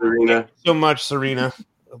 Thank you, Serena. Thank you so much, Serena.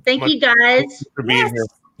 Thank you, guys. For being here.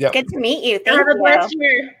 Yep. Good to meet you. Thank Have you. a blessed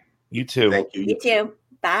year. You too. Thank you. You too.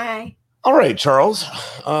 Bye. All right, Charles.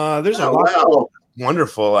 There's a lot.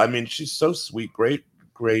 Wonderful. I mean, she's so sweet. Great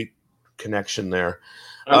connection there.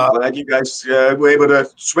 I'm glad you guys were able to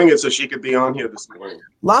swing it so she could be on here this morning.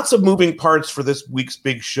 Lots of moving parts for this week's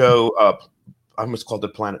big show. I almost called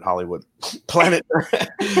it Planet Hollywood. Planet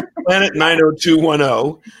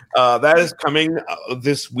 90210. That is coming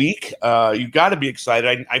this week. You got to be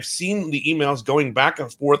excited. I've seen the emails going back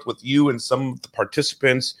and forth with you and some of the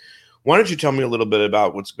participants. Why don't you tell me a little bit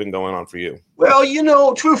about what's been going on for you?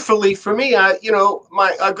 Well, truthfully, for me,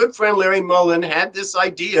 my good friend Larry Mullen had this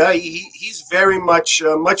idea. He's very much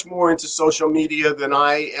more into social media than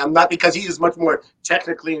I am. Not because he is much more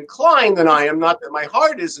technically inclined than I am. Not that my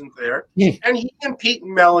heart isn't there. And he and Pete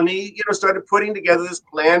and Melanie, started putting together this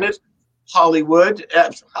Planet Hollywood.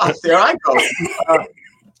 There I go.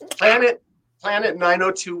 Planet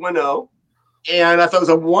 90210, and I thought it was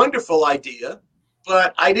a wonderful idea.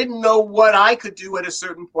 But I didn't know what I could do at a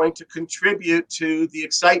certain point to contribute to the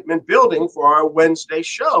excitement building for our Wednesday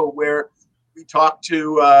show, where we talked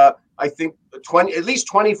to, I think, at least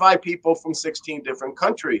 25 people from 16 different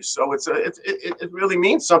countries. So it really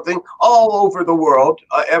means something all over the world,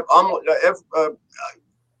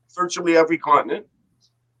 virtually every continent.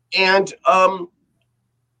 And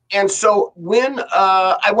so when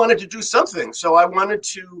I wanted to do something, so I wanted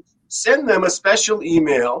to send them a special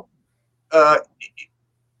email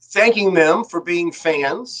thanking them for being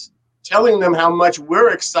fans, telling them how much we're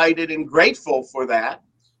excited and grateful for that.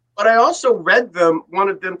 But I also wanted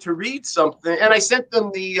them to read something, and I sent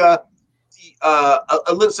them a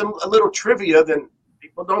little trivia that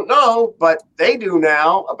people don't know, but they do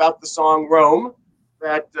now, about the song Rome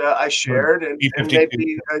that I shared, and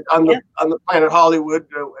maybe on the Planet Hollywood,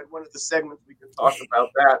 at one of the segments we can talk about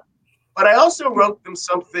that. But I also wrote them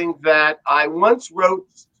something that I once wrote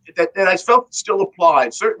that I felt still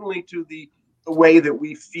applied, certainly to the way that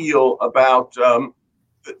we feel about the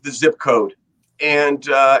zip code. And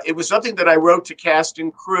it was something that I wrote to cast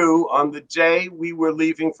and crew on the day we were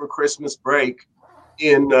leaving for Christmas break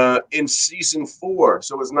in season 4.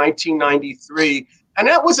 So it was 1993. And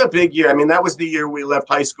that was a big year. I mean, that was the year we left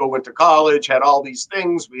high school, went to college, had all these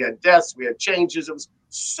things. We had deaths, we had changes. It was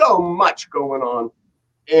so much going on.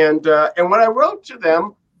 And what I wrote to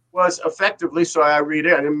them was effectively, so I read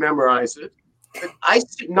it, I didn't memorize it. But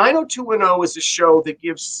 90210 is a show that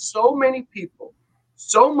gives so many people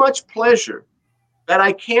so much pleasure that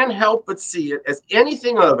I can't help but see it as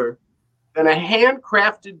anything other than a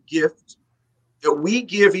handcrafted gift that we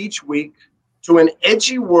give each week to an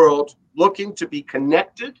edgy world looking to be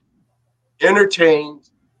connected, entertained,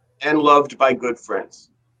 and loved by good friends.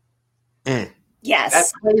 Yes.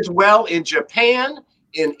 That plays well in Japan,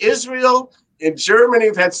 in Israel, in Germany.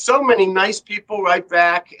 We've had so many nice people write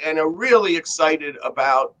back and are really excited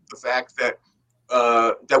about the fact that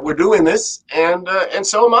that we're doing this, and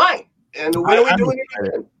so am I. And when are we doing it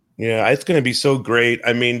again? Yeah, it's going to be so great.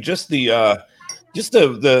 I mean, just the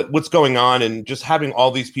what's going on, and just having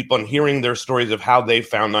all these people and hearing their stories of how they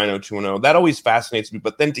found 90210, that always fascinates me.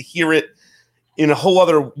 But then to hear it in a whole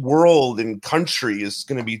other world and country is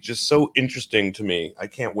going to be just so interesting to me. I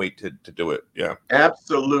can't wait to do it. Yeah,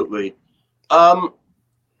 absolutely.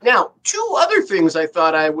 Now, two other things I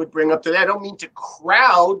thought I would bring up today. I don't mean to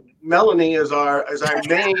crowd Melanie as our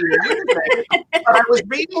main news, but I was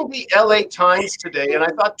reading the LA Times today, and I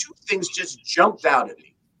thought two things just jumped out at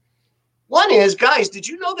me. One is, guys, did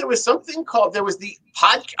you know there was the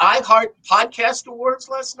iHeart Podcast Awards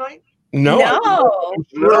last night? No,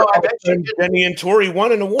 I bet you did. Jenny and Tori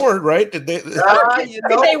won an award, right? Did they? Did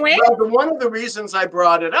they win? Well, one of the reasons I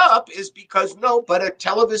brought it up is because but a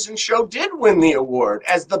television show did win the award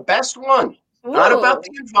as the best one. Ooh. Not about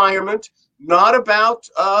the environment, not about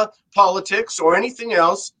politics or anything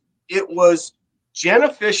else. It was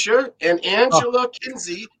Jenna Fisher and Angela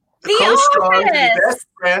Kinsey, the co-stars and best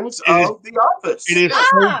friends of The Office. It is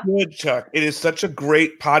so good, Chuck. It is such a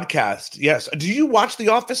great podcast. Yes. Did you watch The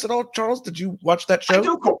Office at all, Charles? Did you watch that show? I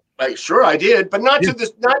do. Sure, I did, but not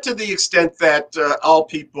to the extent that all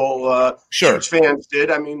people, huge fans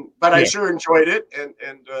did. I mean, but I sure enjoyed it, and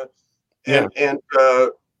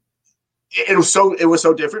it was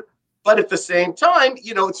so different. But at the same time,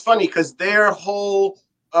 it's funny because their whole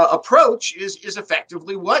approach is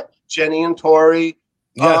effectively what Jenny and Tori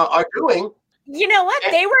are doing. You know what?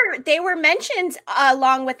 They were mentioned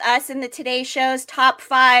along with us in the Today Show's top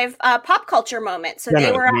 5 pop culture moments. So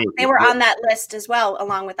they were on that list as well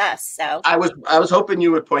along with us. So I was hoping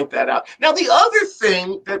you would point that out. Now, the other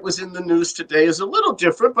thing that was in the news today is a little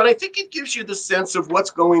different, but I think it gives you the sense of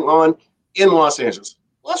what's going on in Los Angeles.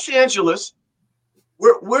 Los Angeles,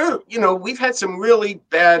 we've had some really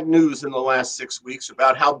bad news in the last 6 weeks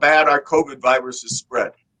about how bad our COVID virus is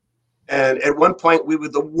spread. And at one point, we were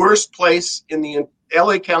the worst place in the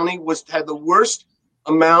LA County, had the worst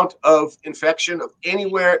amount of infection of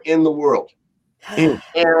anywhere in the world. And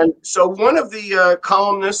so one of the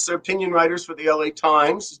columnists, opinion writers for the LA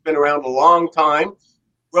Times, has been around a long time,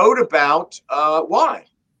 wrote about why.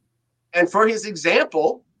 And for his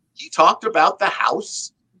example, he talked about the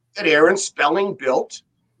house that Aaron Spelling built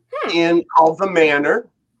called The Manor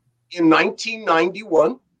in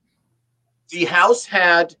 1991. The house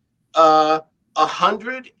had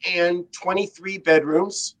 123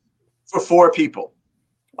 bedrooms for 4 people.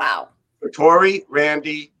 Wow. For Tori,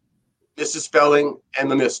 Randy, Mrs. Spelling, and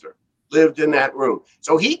the Mister lived in that room.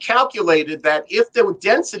 So he calculated that if the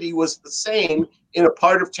density was the same in a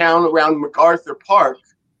part of town around MacArthur Park,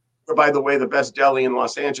 where, by the way, the best deli in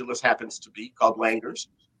Los Angeles happens to be, called Langer's,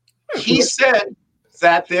 he said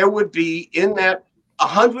that there would be in that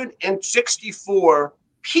 164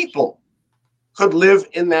 people could live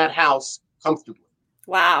in that house comfortably.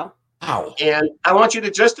 Wow. And I want you to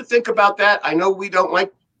think about that. I know we don't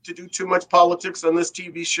like to do too much politics on this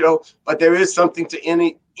TV show, but there is something to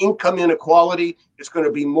any income inequality. It's going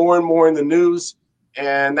to be more and more in the news.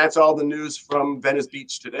 And that's all the news from Venice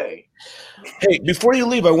Beach today. Hey, before you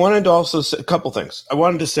leave, I wanted to also say a couple things. I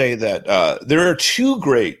wanted to say that there are 2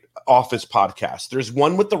 great Office podcasts. There's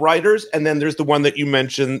one with the writers, and then there's the one that you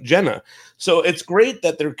mentioned, Jenna. So it's great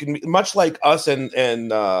that there can be, much like us and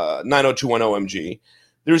 90210 MG,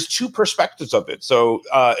 there's 2 perspectives of it. So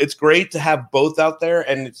it's great to have both out there,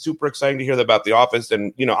 and it's super exciting to hear about The Office.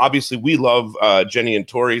 And, obviously we love Jenny and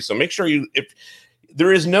Tori. So make sure if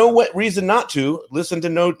there is no reason not to listen to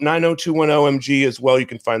 90210 MG as well. You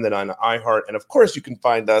can find that on iHeart. And of course you can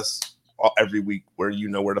find us every week where you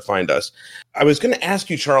know where to find us. I was going to ask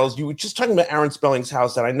you, Charles, you were just talking about Aaron Spelling's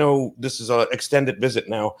house, and I know this is an extended visit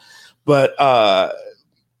now, but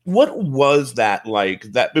what was that like?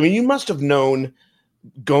 You must have known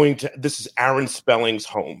this is Aaron Spelling's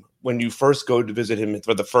home when you first go to visit him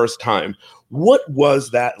for the first time. What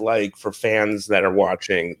was that like for fans that are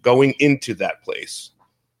watching going into that place?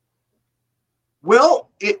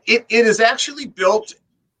 Well, it is actually built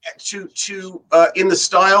to in the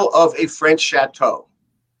style of a French chateau,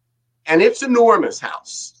 and it's an enormous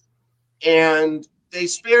house. And they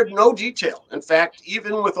spared no detail. In fact,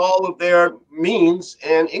 even with all of their means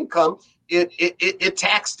and income, it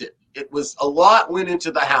taxed it. It was a lot went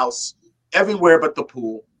into the house, everywhere but the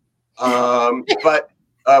pool.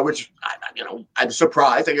 Which I'm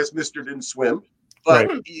surprised. I guess Mr. didn't swim, but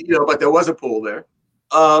but there was a pool there.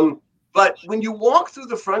 But when you walk through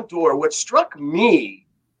the front door, what struck me,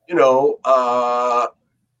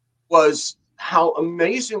 was how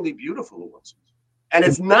amazingly beautiful it was. And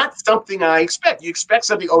it's not something I expect. You expect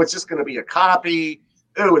something, it's just going to be a copy.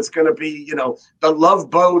 Oh, it's going to be, the Love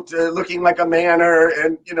Boat looking like a manor.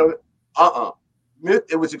 And,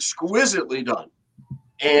 it was exquisitely done.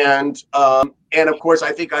 And of course,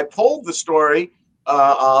 I think I told the story.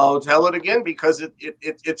 I'll tell it again because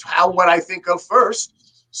it's what I think of first.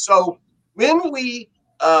 So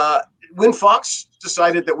when Fox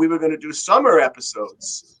decided that we were going to do summer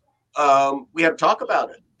episodes, we had to talk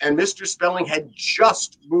about it. And Mr. Spelling had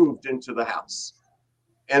just moved into the house.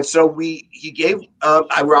 And so I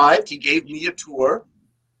arrived, he gave me a tour,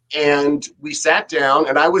 and we sat down,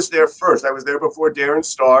 and I was there first. I was there before Darren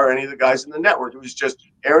Star or any of the guys in the network. It was just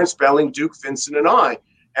Aaron Spelling, Duke Finson, and I.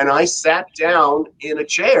 And I sat down in a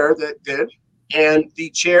chair and the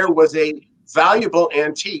chair was a valuable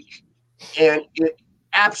antique, and it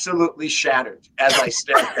absolutely shattered as I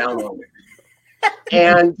sat down on it.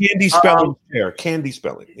 And Candy Spelling chair. Candy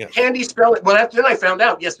Spelling. Yeah. Candy Spelling. Well, then I found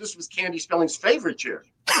out, yes, this was Candy Spelling's favorite chair.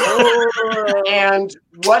 And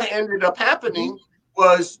what ended up happening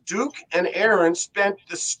was Duke and Aaron spent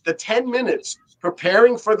the 10 minutes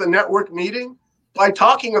preparing for the network meeting by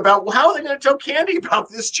talking about, how are they going to tell Candy about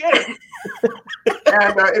this chair? And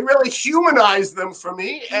it really humanized them for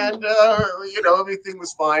me. And, everything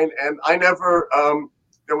was fine. And I never,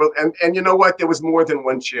 and you know what? There was more than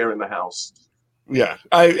one chair in the house. Yeah,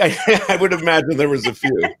 I would imagine there was a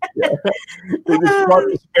few. Yeah. They just brought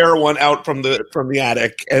the spare one out from the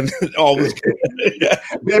attic, and all was good. Yeah.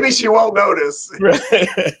 Maybe she won't notice. Right.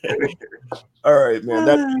 All right, man,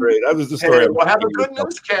 that's great. That was the story. We'll have a good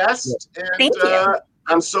newscast, and Thank you.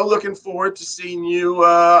 I'm so looking forward to seeing you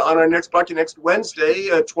on our next podcast next Wednesday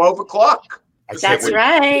at 12 o'clock. That's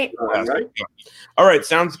right. All right,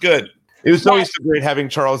 sounds good. It was always so great having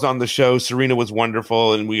Charles on the show. Serena was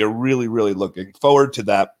wonderful, and we are really, really looking forward to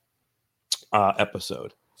that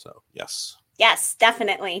episode. So, yes. Yes,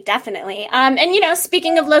 definitely. And,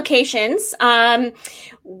 speaking of locations, I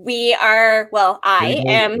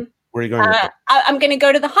am. Where are you going? I'm going to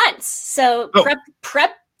go to the hunts. So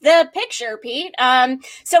prep the picture, Pete.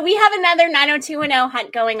 So we have another 90210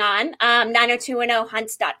 hunt going on,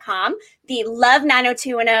 90210hunts.com. The Love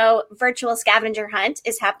 90210 virtual scavenger hunt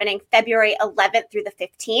is happening February 11th through the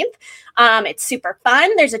 15th. It's super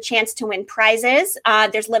fun. There's a chance to win prizes.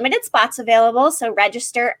 There's limited spots available, so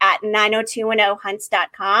register at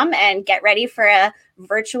 90210hunts.com and get ready for a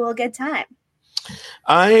virtual good time.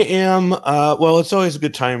 I am, it's always a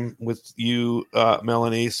good time with you,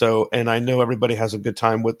 Melanie. And I know everybody has a good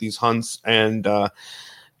time with these hunts. And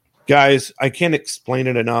guys, I can't explain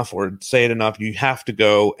it enough or say it enough. You have to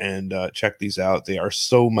go and check these out. They are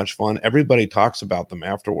so much fun. Everybody talks about them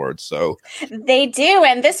afterwards. So they do.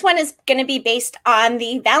 And this one is going to be based on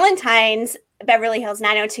the Valentine's Beverly Hills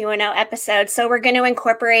 90210 episode. So we're going to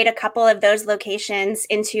incorporate a couple of those locations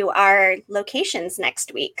into our locations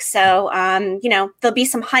next week. So, there'll be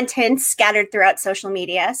some hunt hints scattered throughout social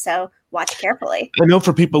media. So watch carefully. I know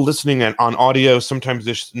for people listening on audio, sometimes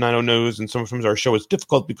this 909s and sometimes our show is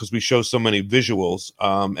difficult because we show so many visuals.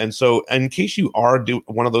 And so in case you are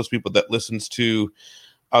one of those people that listens to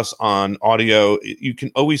us on audio, you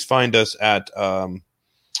can always find us at, on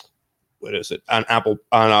Apple,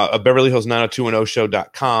 on Beverly Hills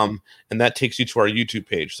 90210show.com, and that takes you to our YouTube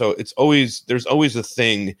page. So there's always a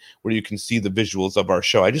thing where you can see the visuals of our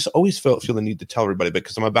show. I just always feel the need to tell everybody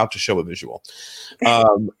because I'm about to show a visual.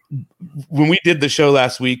 When we did the show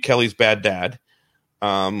last week, Kelly's Bad Dad,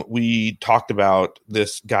 we talked about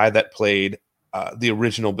this guy that played the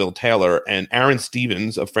original Bill Taylor, and Aaron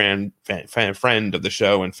Stevens, a friend of the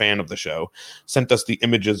show and fan of the show, sent us the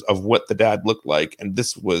images of what the dad looked like. And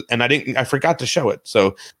I forgot to show it.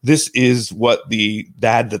 So this is what the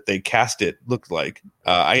dad that they casted looked like.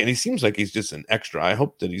 And he seems like he's just an extra. I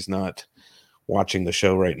hope that he's not watching the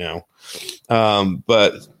show right now.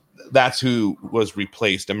 But that's who was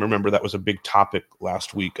replaced. And remember, that was a big topic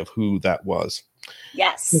last week of who that was.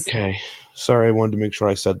 Yes. Okay. Sorry. I wanted to make sure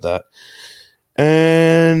I said that.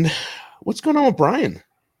 And what's going on with Brian?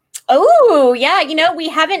 Oh, yeah. We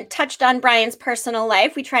haven't touched on Brian's personal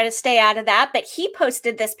life. We try to stay out of that, but he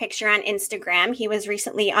posted this picture on Instagram. He was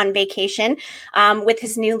recently on vacation with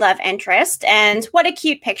his new love interest. And what a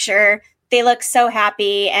cute picture. They look so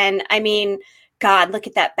happy. And I mean, God, look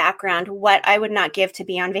at that background. What I would not give to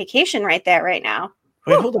be on vacation right there, right now.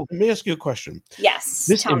 Wait, hold on. Let me ask you a question. Yes.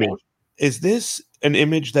 This tell image, me. is this an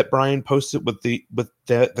image that Brian posted with the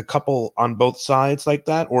couple on both sides like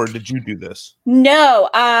that, or did you do this? No,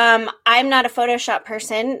 I'm not a Photoshop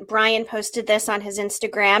person. Brian posted this on his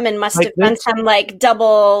Instagram and must have done some like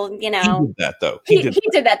double, He did that though. He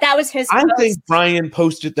did that. That was his I post. think Brian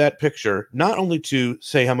posted that picture not only to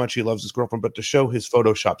say how much he loves his girlfriend, but to show his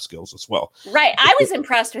Photoshop skills as well. Right. I was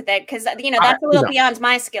impressed with it because, that's a little beyond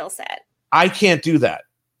my skill set. I can't do that.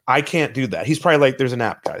 He's probably like, there's an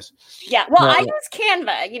app, guys. Yeah. Well, I use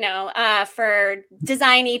Canva, for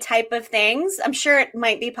designy type of things. I'm sure it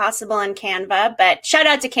might be possible in Canva, but shout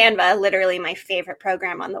out to Canva, literally my favorite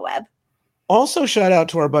program on the web. Also, shout out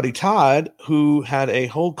to our buddy Todd, who had a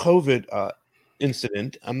whole COVID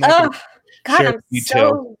incident. I'm not going to God, share I'm details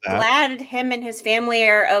so of that. glad him and his family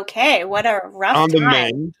are okay. What a rough On the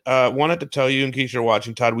time. mend, wanted to tell you, in case you're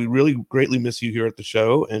watching, Todd, we really greatly miss you here at the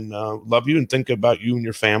show and love you and think about you and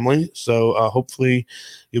your family. So hopefully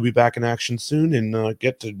you'll be back in action soon and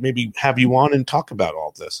get to maybe have you on and talk about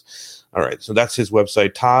all this. All right. So that's his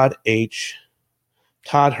website,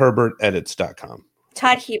 ToddHerbertEdits.com.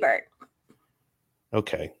 Todd Hebert.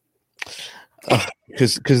 Okay.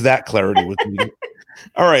 Because that clarity was needed.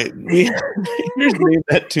 All right. Here's the name of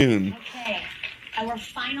that tune. Okay, our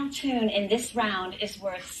final tune in this round is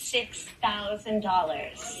worth $6,000.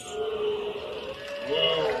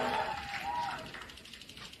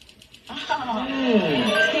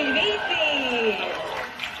 TV.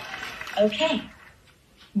 Okay,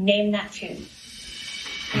 name that tune.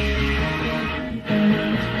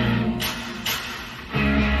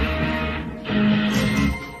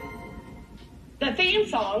 The theme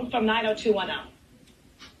song from 90210.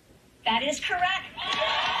 That is correct.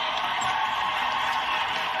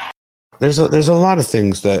 There's a lot of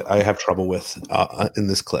things that I have trouble with in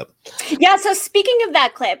this clip. Yeah, so speaking of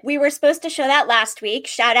that clip, we were supposed to show that last week.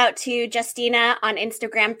 Shout out to Justina on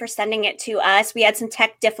Instagram for sending it to us. We had some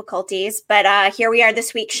tech difficulties, but here we are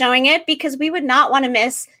this week showing it because we would not want to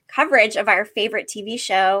miss coverage of our favorite TV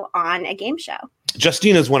show on a game show.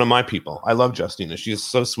 Justina is one of my people. I love Justina. She is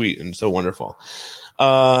so sweet and so wonderful.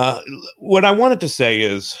 What I wanted to say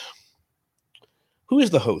is, who is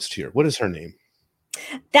the host here? What is her name?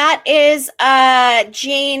 That is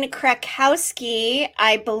Jane Krakowski,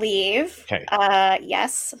 I believe. Okay.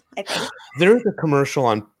 Yes, I think. There is a commercial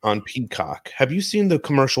on Peacock. Have you seen the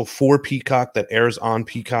commercial for Peacock that airs on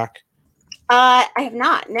Peacock? I have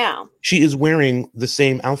not, no. She is wearing the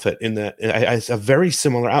same outfit in that. It's a very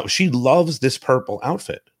similar outfit. She loves this purple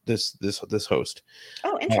outfit. This host.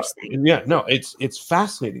 Oh, interesting. Yeah, no, it's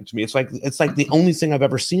fascinating to me. It's like the only thing I've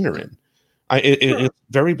ever seen her in. It's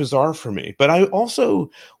very bizarre for me. But I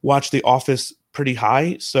also watch The Office pretty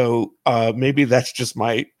high, so maybe that's just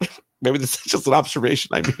maybe this is just an observation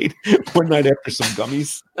I made one night after some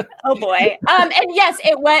gummies. Oh boy. And yes,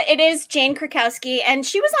 it is Jane Krakowski, and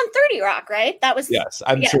she was on 30 Rock, right? That was yes.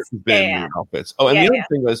 I'm sure she's been in outfits. Oh, and Yeah, the other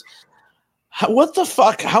thing was, what the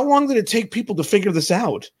fuck? How long did it take people to figure this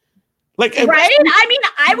out? Like, right? I mean,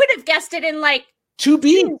 I would have guessed it in like 2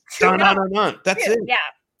 beats. Dun. That's it. Yeah,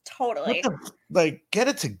 totally. Like, get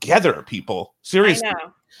it together, people. Seriously. I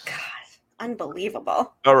know. God,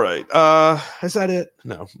 unbelievable. All right. Is that it?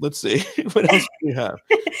 No. Let's see. What else do we have?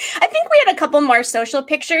 I think we had a couple more social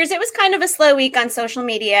pictures. It was kind of a slow week on social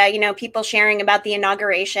media, people sharing about the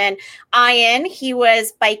inauguration. Ian, he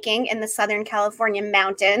was biking in the Southern California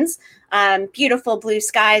mountains. Beautiful blue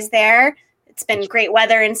skies there. It's been great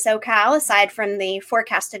weather in SoCal, aside from the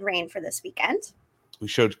forecasted rain for this weekend. We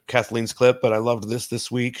showed Kathleen's clip, but I loved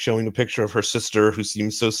this week, showing a picture of her sister who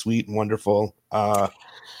seems so sweet and wonderful.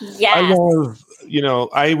 Yes. I love,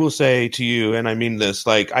 I will say to you, and I mean this,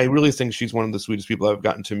 like, I really think she's one of the sweetest people I've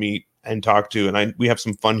gotten to meet and talk to. And we have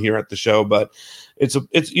some fun here at the show, but it's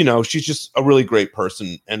she's just a really great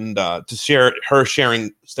person. And to share her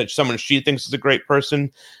sharing that someone she thinks is a great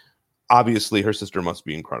person, obviously her sister must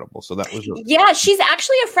be incredible. So that was yeah, she's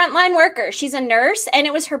actually a frontline worker. She's a nurse, and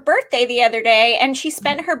it was her birthday the other day, and she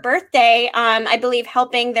spent her birthday, I believe,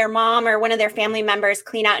 helping their mom or one of their family members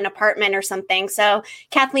clean out an apartment or something. So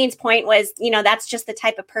Kathleen's point was, that's just the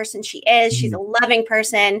type of person she is. She's a loving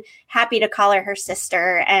person, happy to call her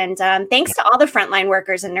sister. And thanks to all the frontline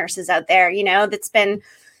workers and nurses out there, that's been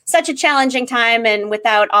such a challenging time. And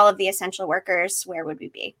without all of the essential workers, where would we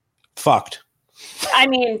be? Fucked. I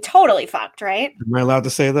mean, totally fucked, right? Am I allowed to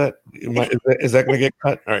say that? Is that going to get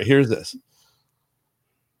cut? All right, here's this.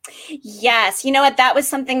 Yes. You know what? That was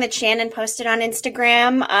something that Shannon posted on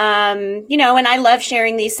Instagram. And I love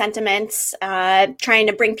sharing these sentiments, trying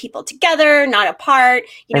to bring people together, not apart.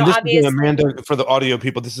 Obviously. Is Amanda, for the audio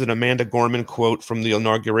people, this is an Amanda Gorman quote from the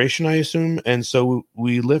inauguration, I assume. And so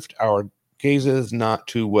we lift our gazes not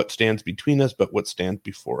to what stands between us, but what stands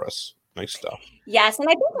before us. Nice stuff. Yes. And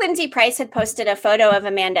I think Lindsay Price had posted a photo of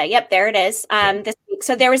Amanda. Yep, there it is. This week.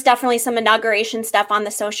 So there was definitely some inauguration stuff on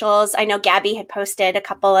the socials. I know Gabby had posted a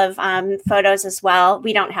couple of photos as well.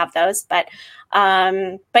 We don't have those, but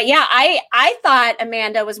yeah, I thought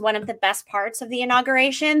Amanda was one of the best parts of the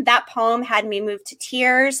inauguration. That poem had me moved to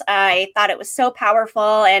tears. I thought it was so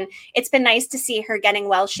powerful, and it's been nice to see her getting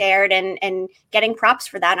well shared and getting props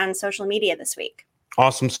for that on social media this week.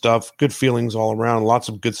 Awesome stuff. Good feelings all around. Lots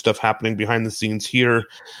of good stuff happening behind the scenes here.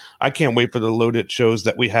 I can't wait for the loaded shows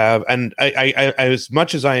that we have. And I as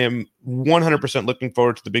much as I am 100% looking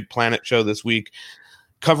forward to the Big Planet show this week,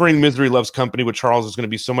 covering Misery Loves Company with Charles is going to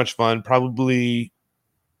be so much fun. Probably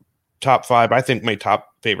top 5. I think my top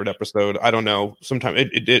favorite episode. I don't know. Sometimes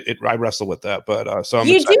I wrestle with that, but so I'm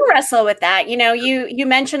you excited. Do wrestle with that. You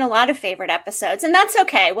mention a lot of favorite episodes, and that's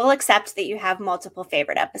okay. We'll accept that you have multiple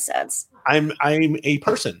favorite episodes. I'm a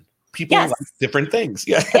person. People like different things.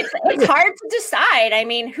 Yeah, it's hard to decide. I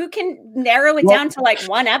mean, who can narrow it down to like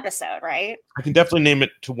one episode, right? I can definitely name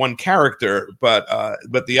it to one character, but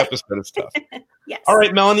the episode is tough. Yes. All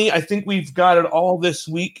right, Melanie. I think we've got it all this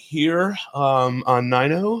week here on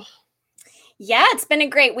 9-0. Yeah, it's been a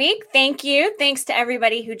great week. Thank you. Thanks to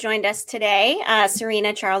everybody who joined us today,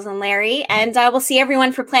 Serena, Charles, and Larry. And we'll see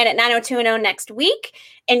everyone for Planet 90210 next week.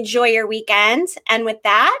 Enjoy your weekend. And with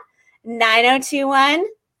that, 9021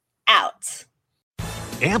 out.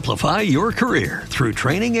 Amplify your career through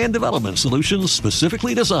training and development solutions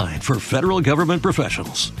specifically designed for federal government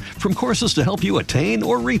professionals. From courses to help you attain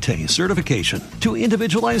or retain certification, to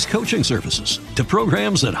individualized coaching services, to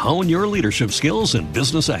programs that hone your leadership skills and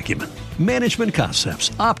business acumen, Management Concepts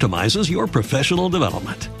optimizes your professional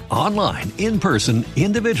development. Online, in person,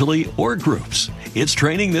 individually, or groups, it's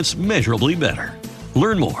training that's measurably better.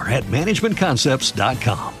 Learn more at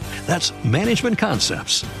managementconcepts.com. That's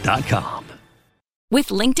managementconcepts.com. With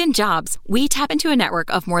LinkedIn Jobs, we tap into a network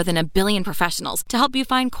of more than 1 billion professionals to help you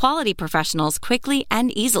find quality professionals quickly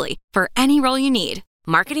and easily for any role you need.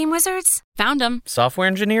 Marketing wizards? Found them. Software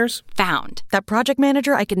engineers? Found. That project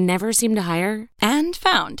manager I could never seem to hire? And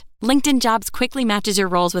found. LinkedIn Jobs quickly matches your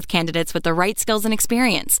roles with candidates with the right skills and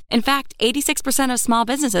experience. In fact, 86% of small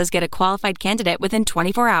businesses get a qualified candidate within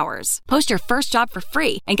 24 hours. Post your first job for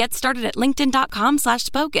free and get started at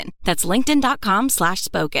linkedin.com/spoken. That's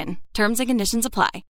linkedin.com/spoken. Terms and conditions apply.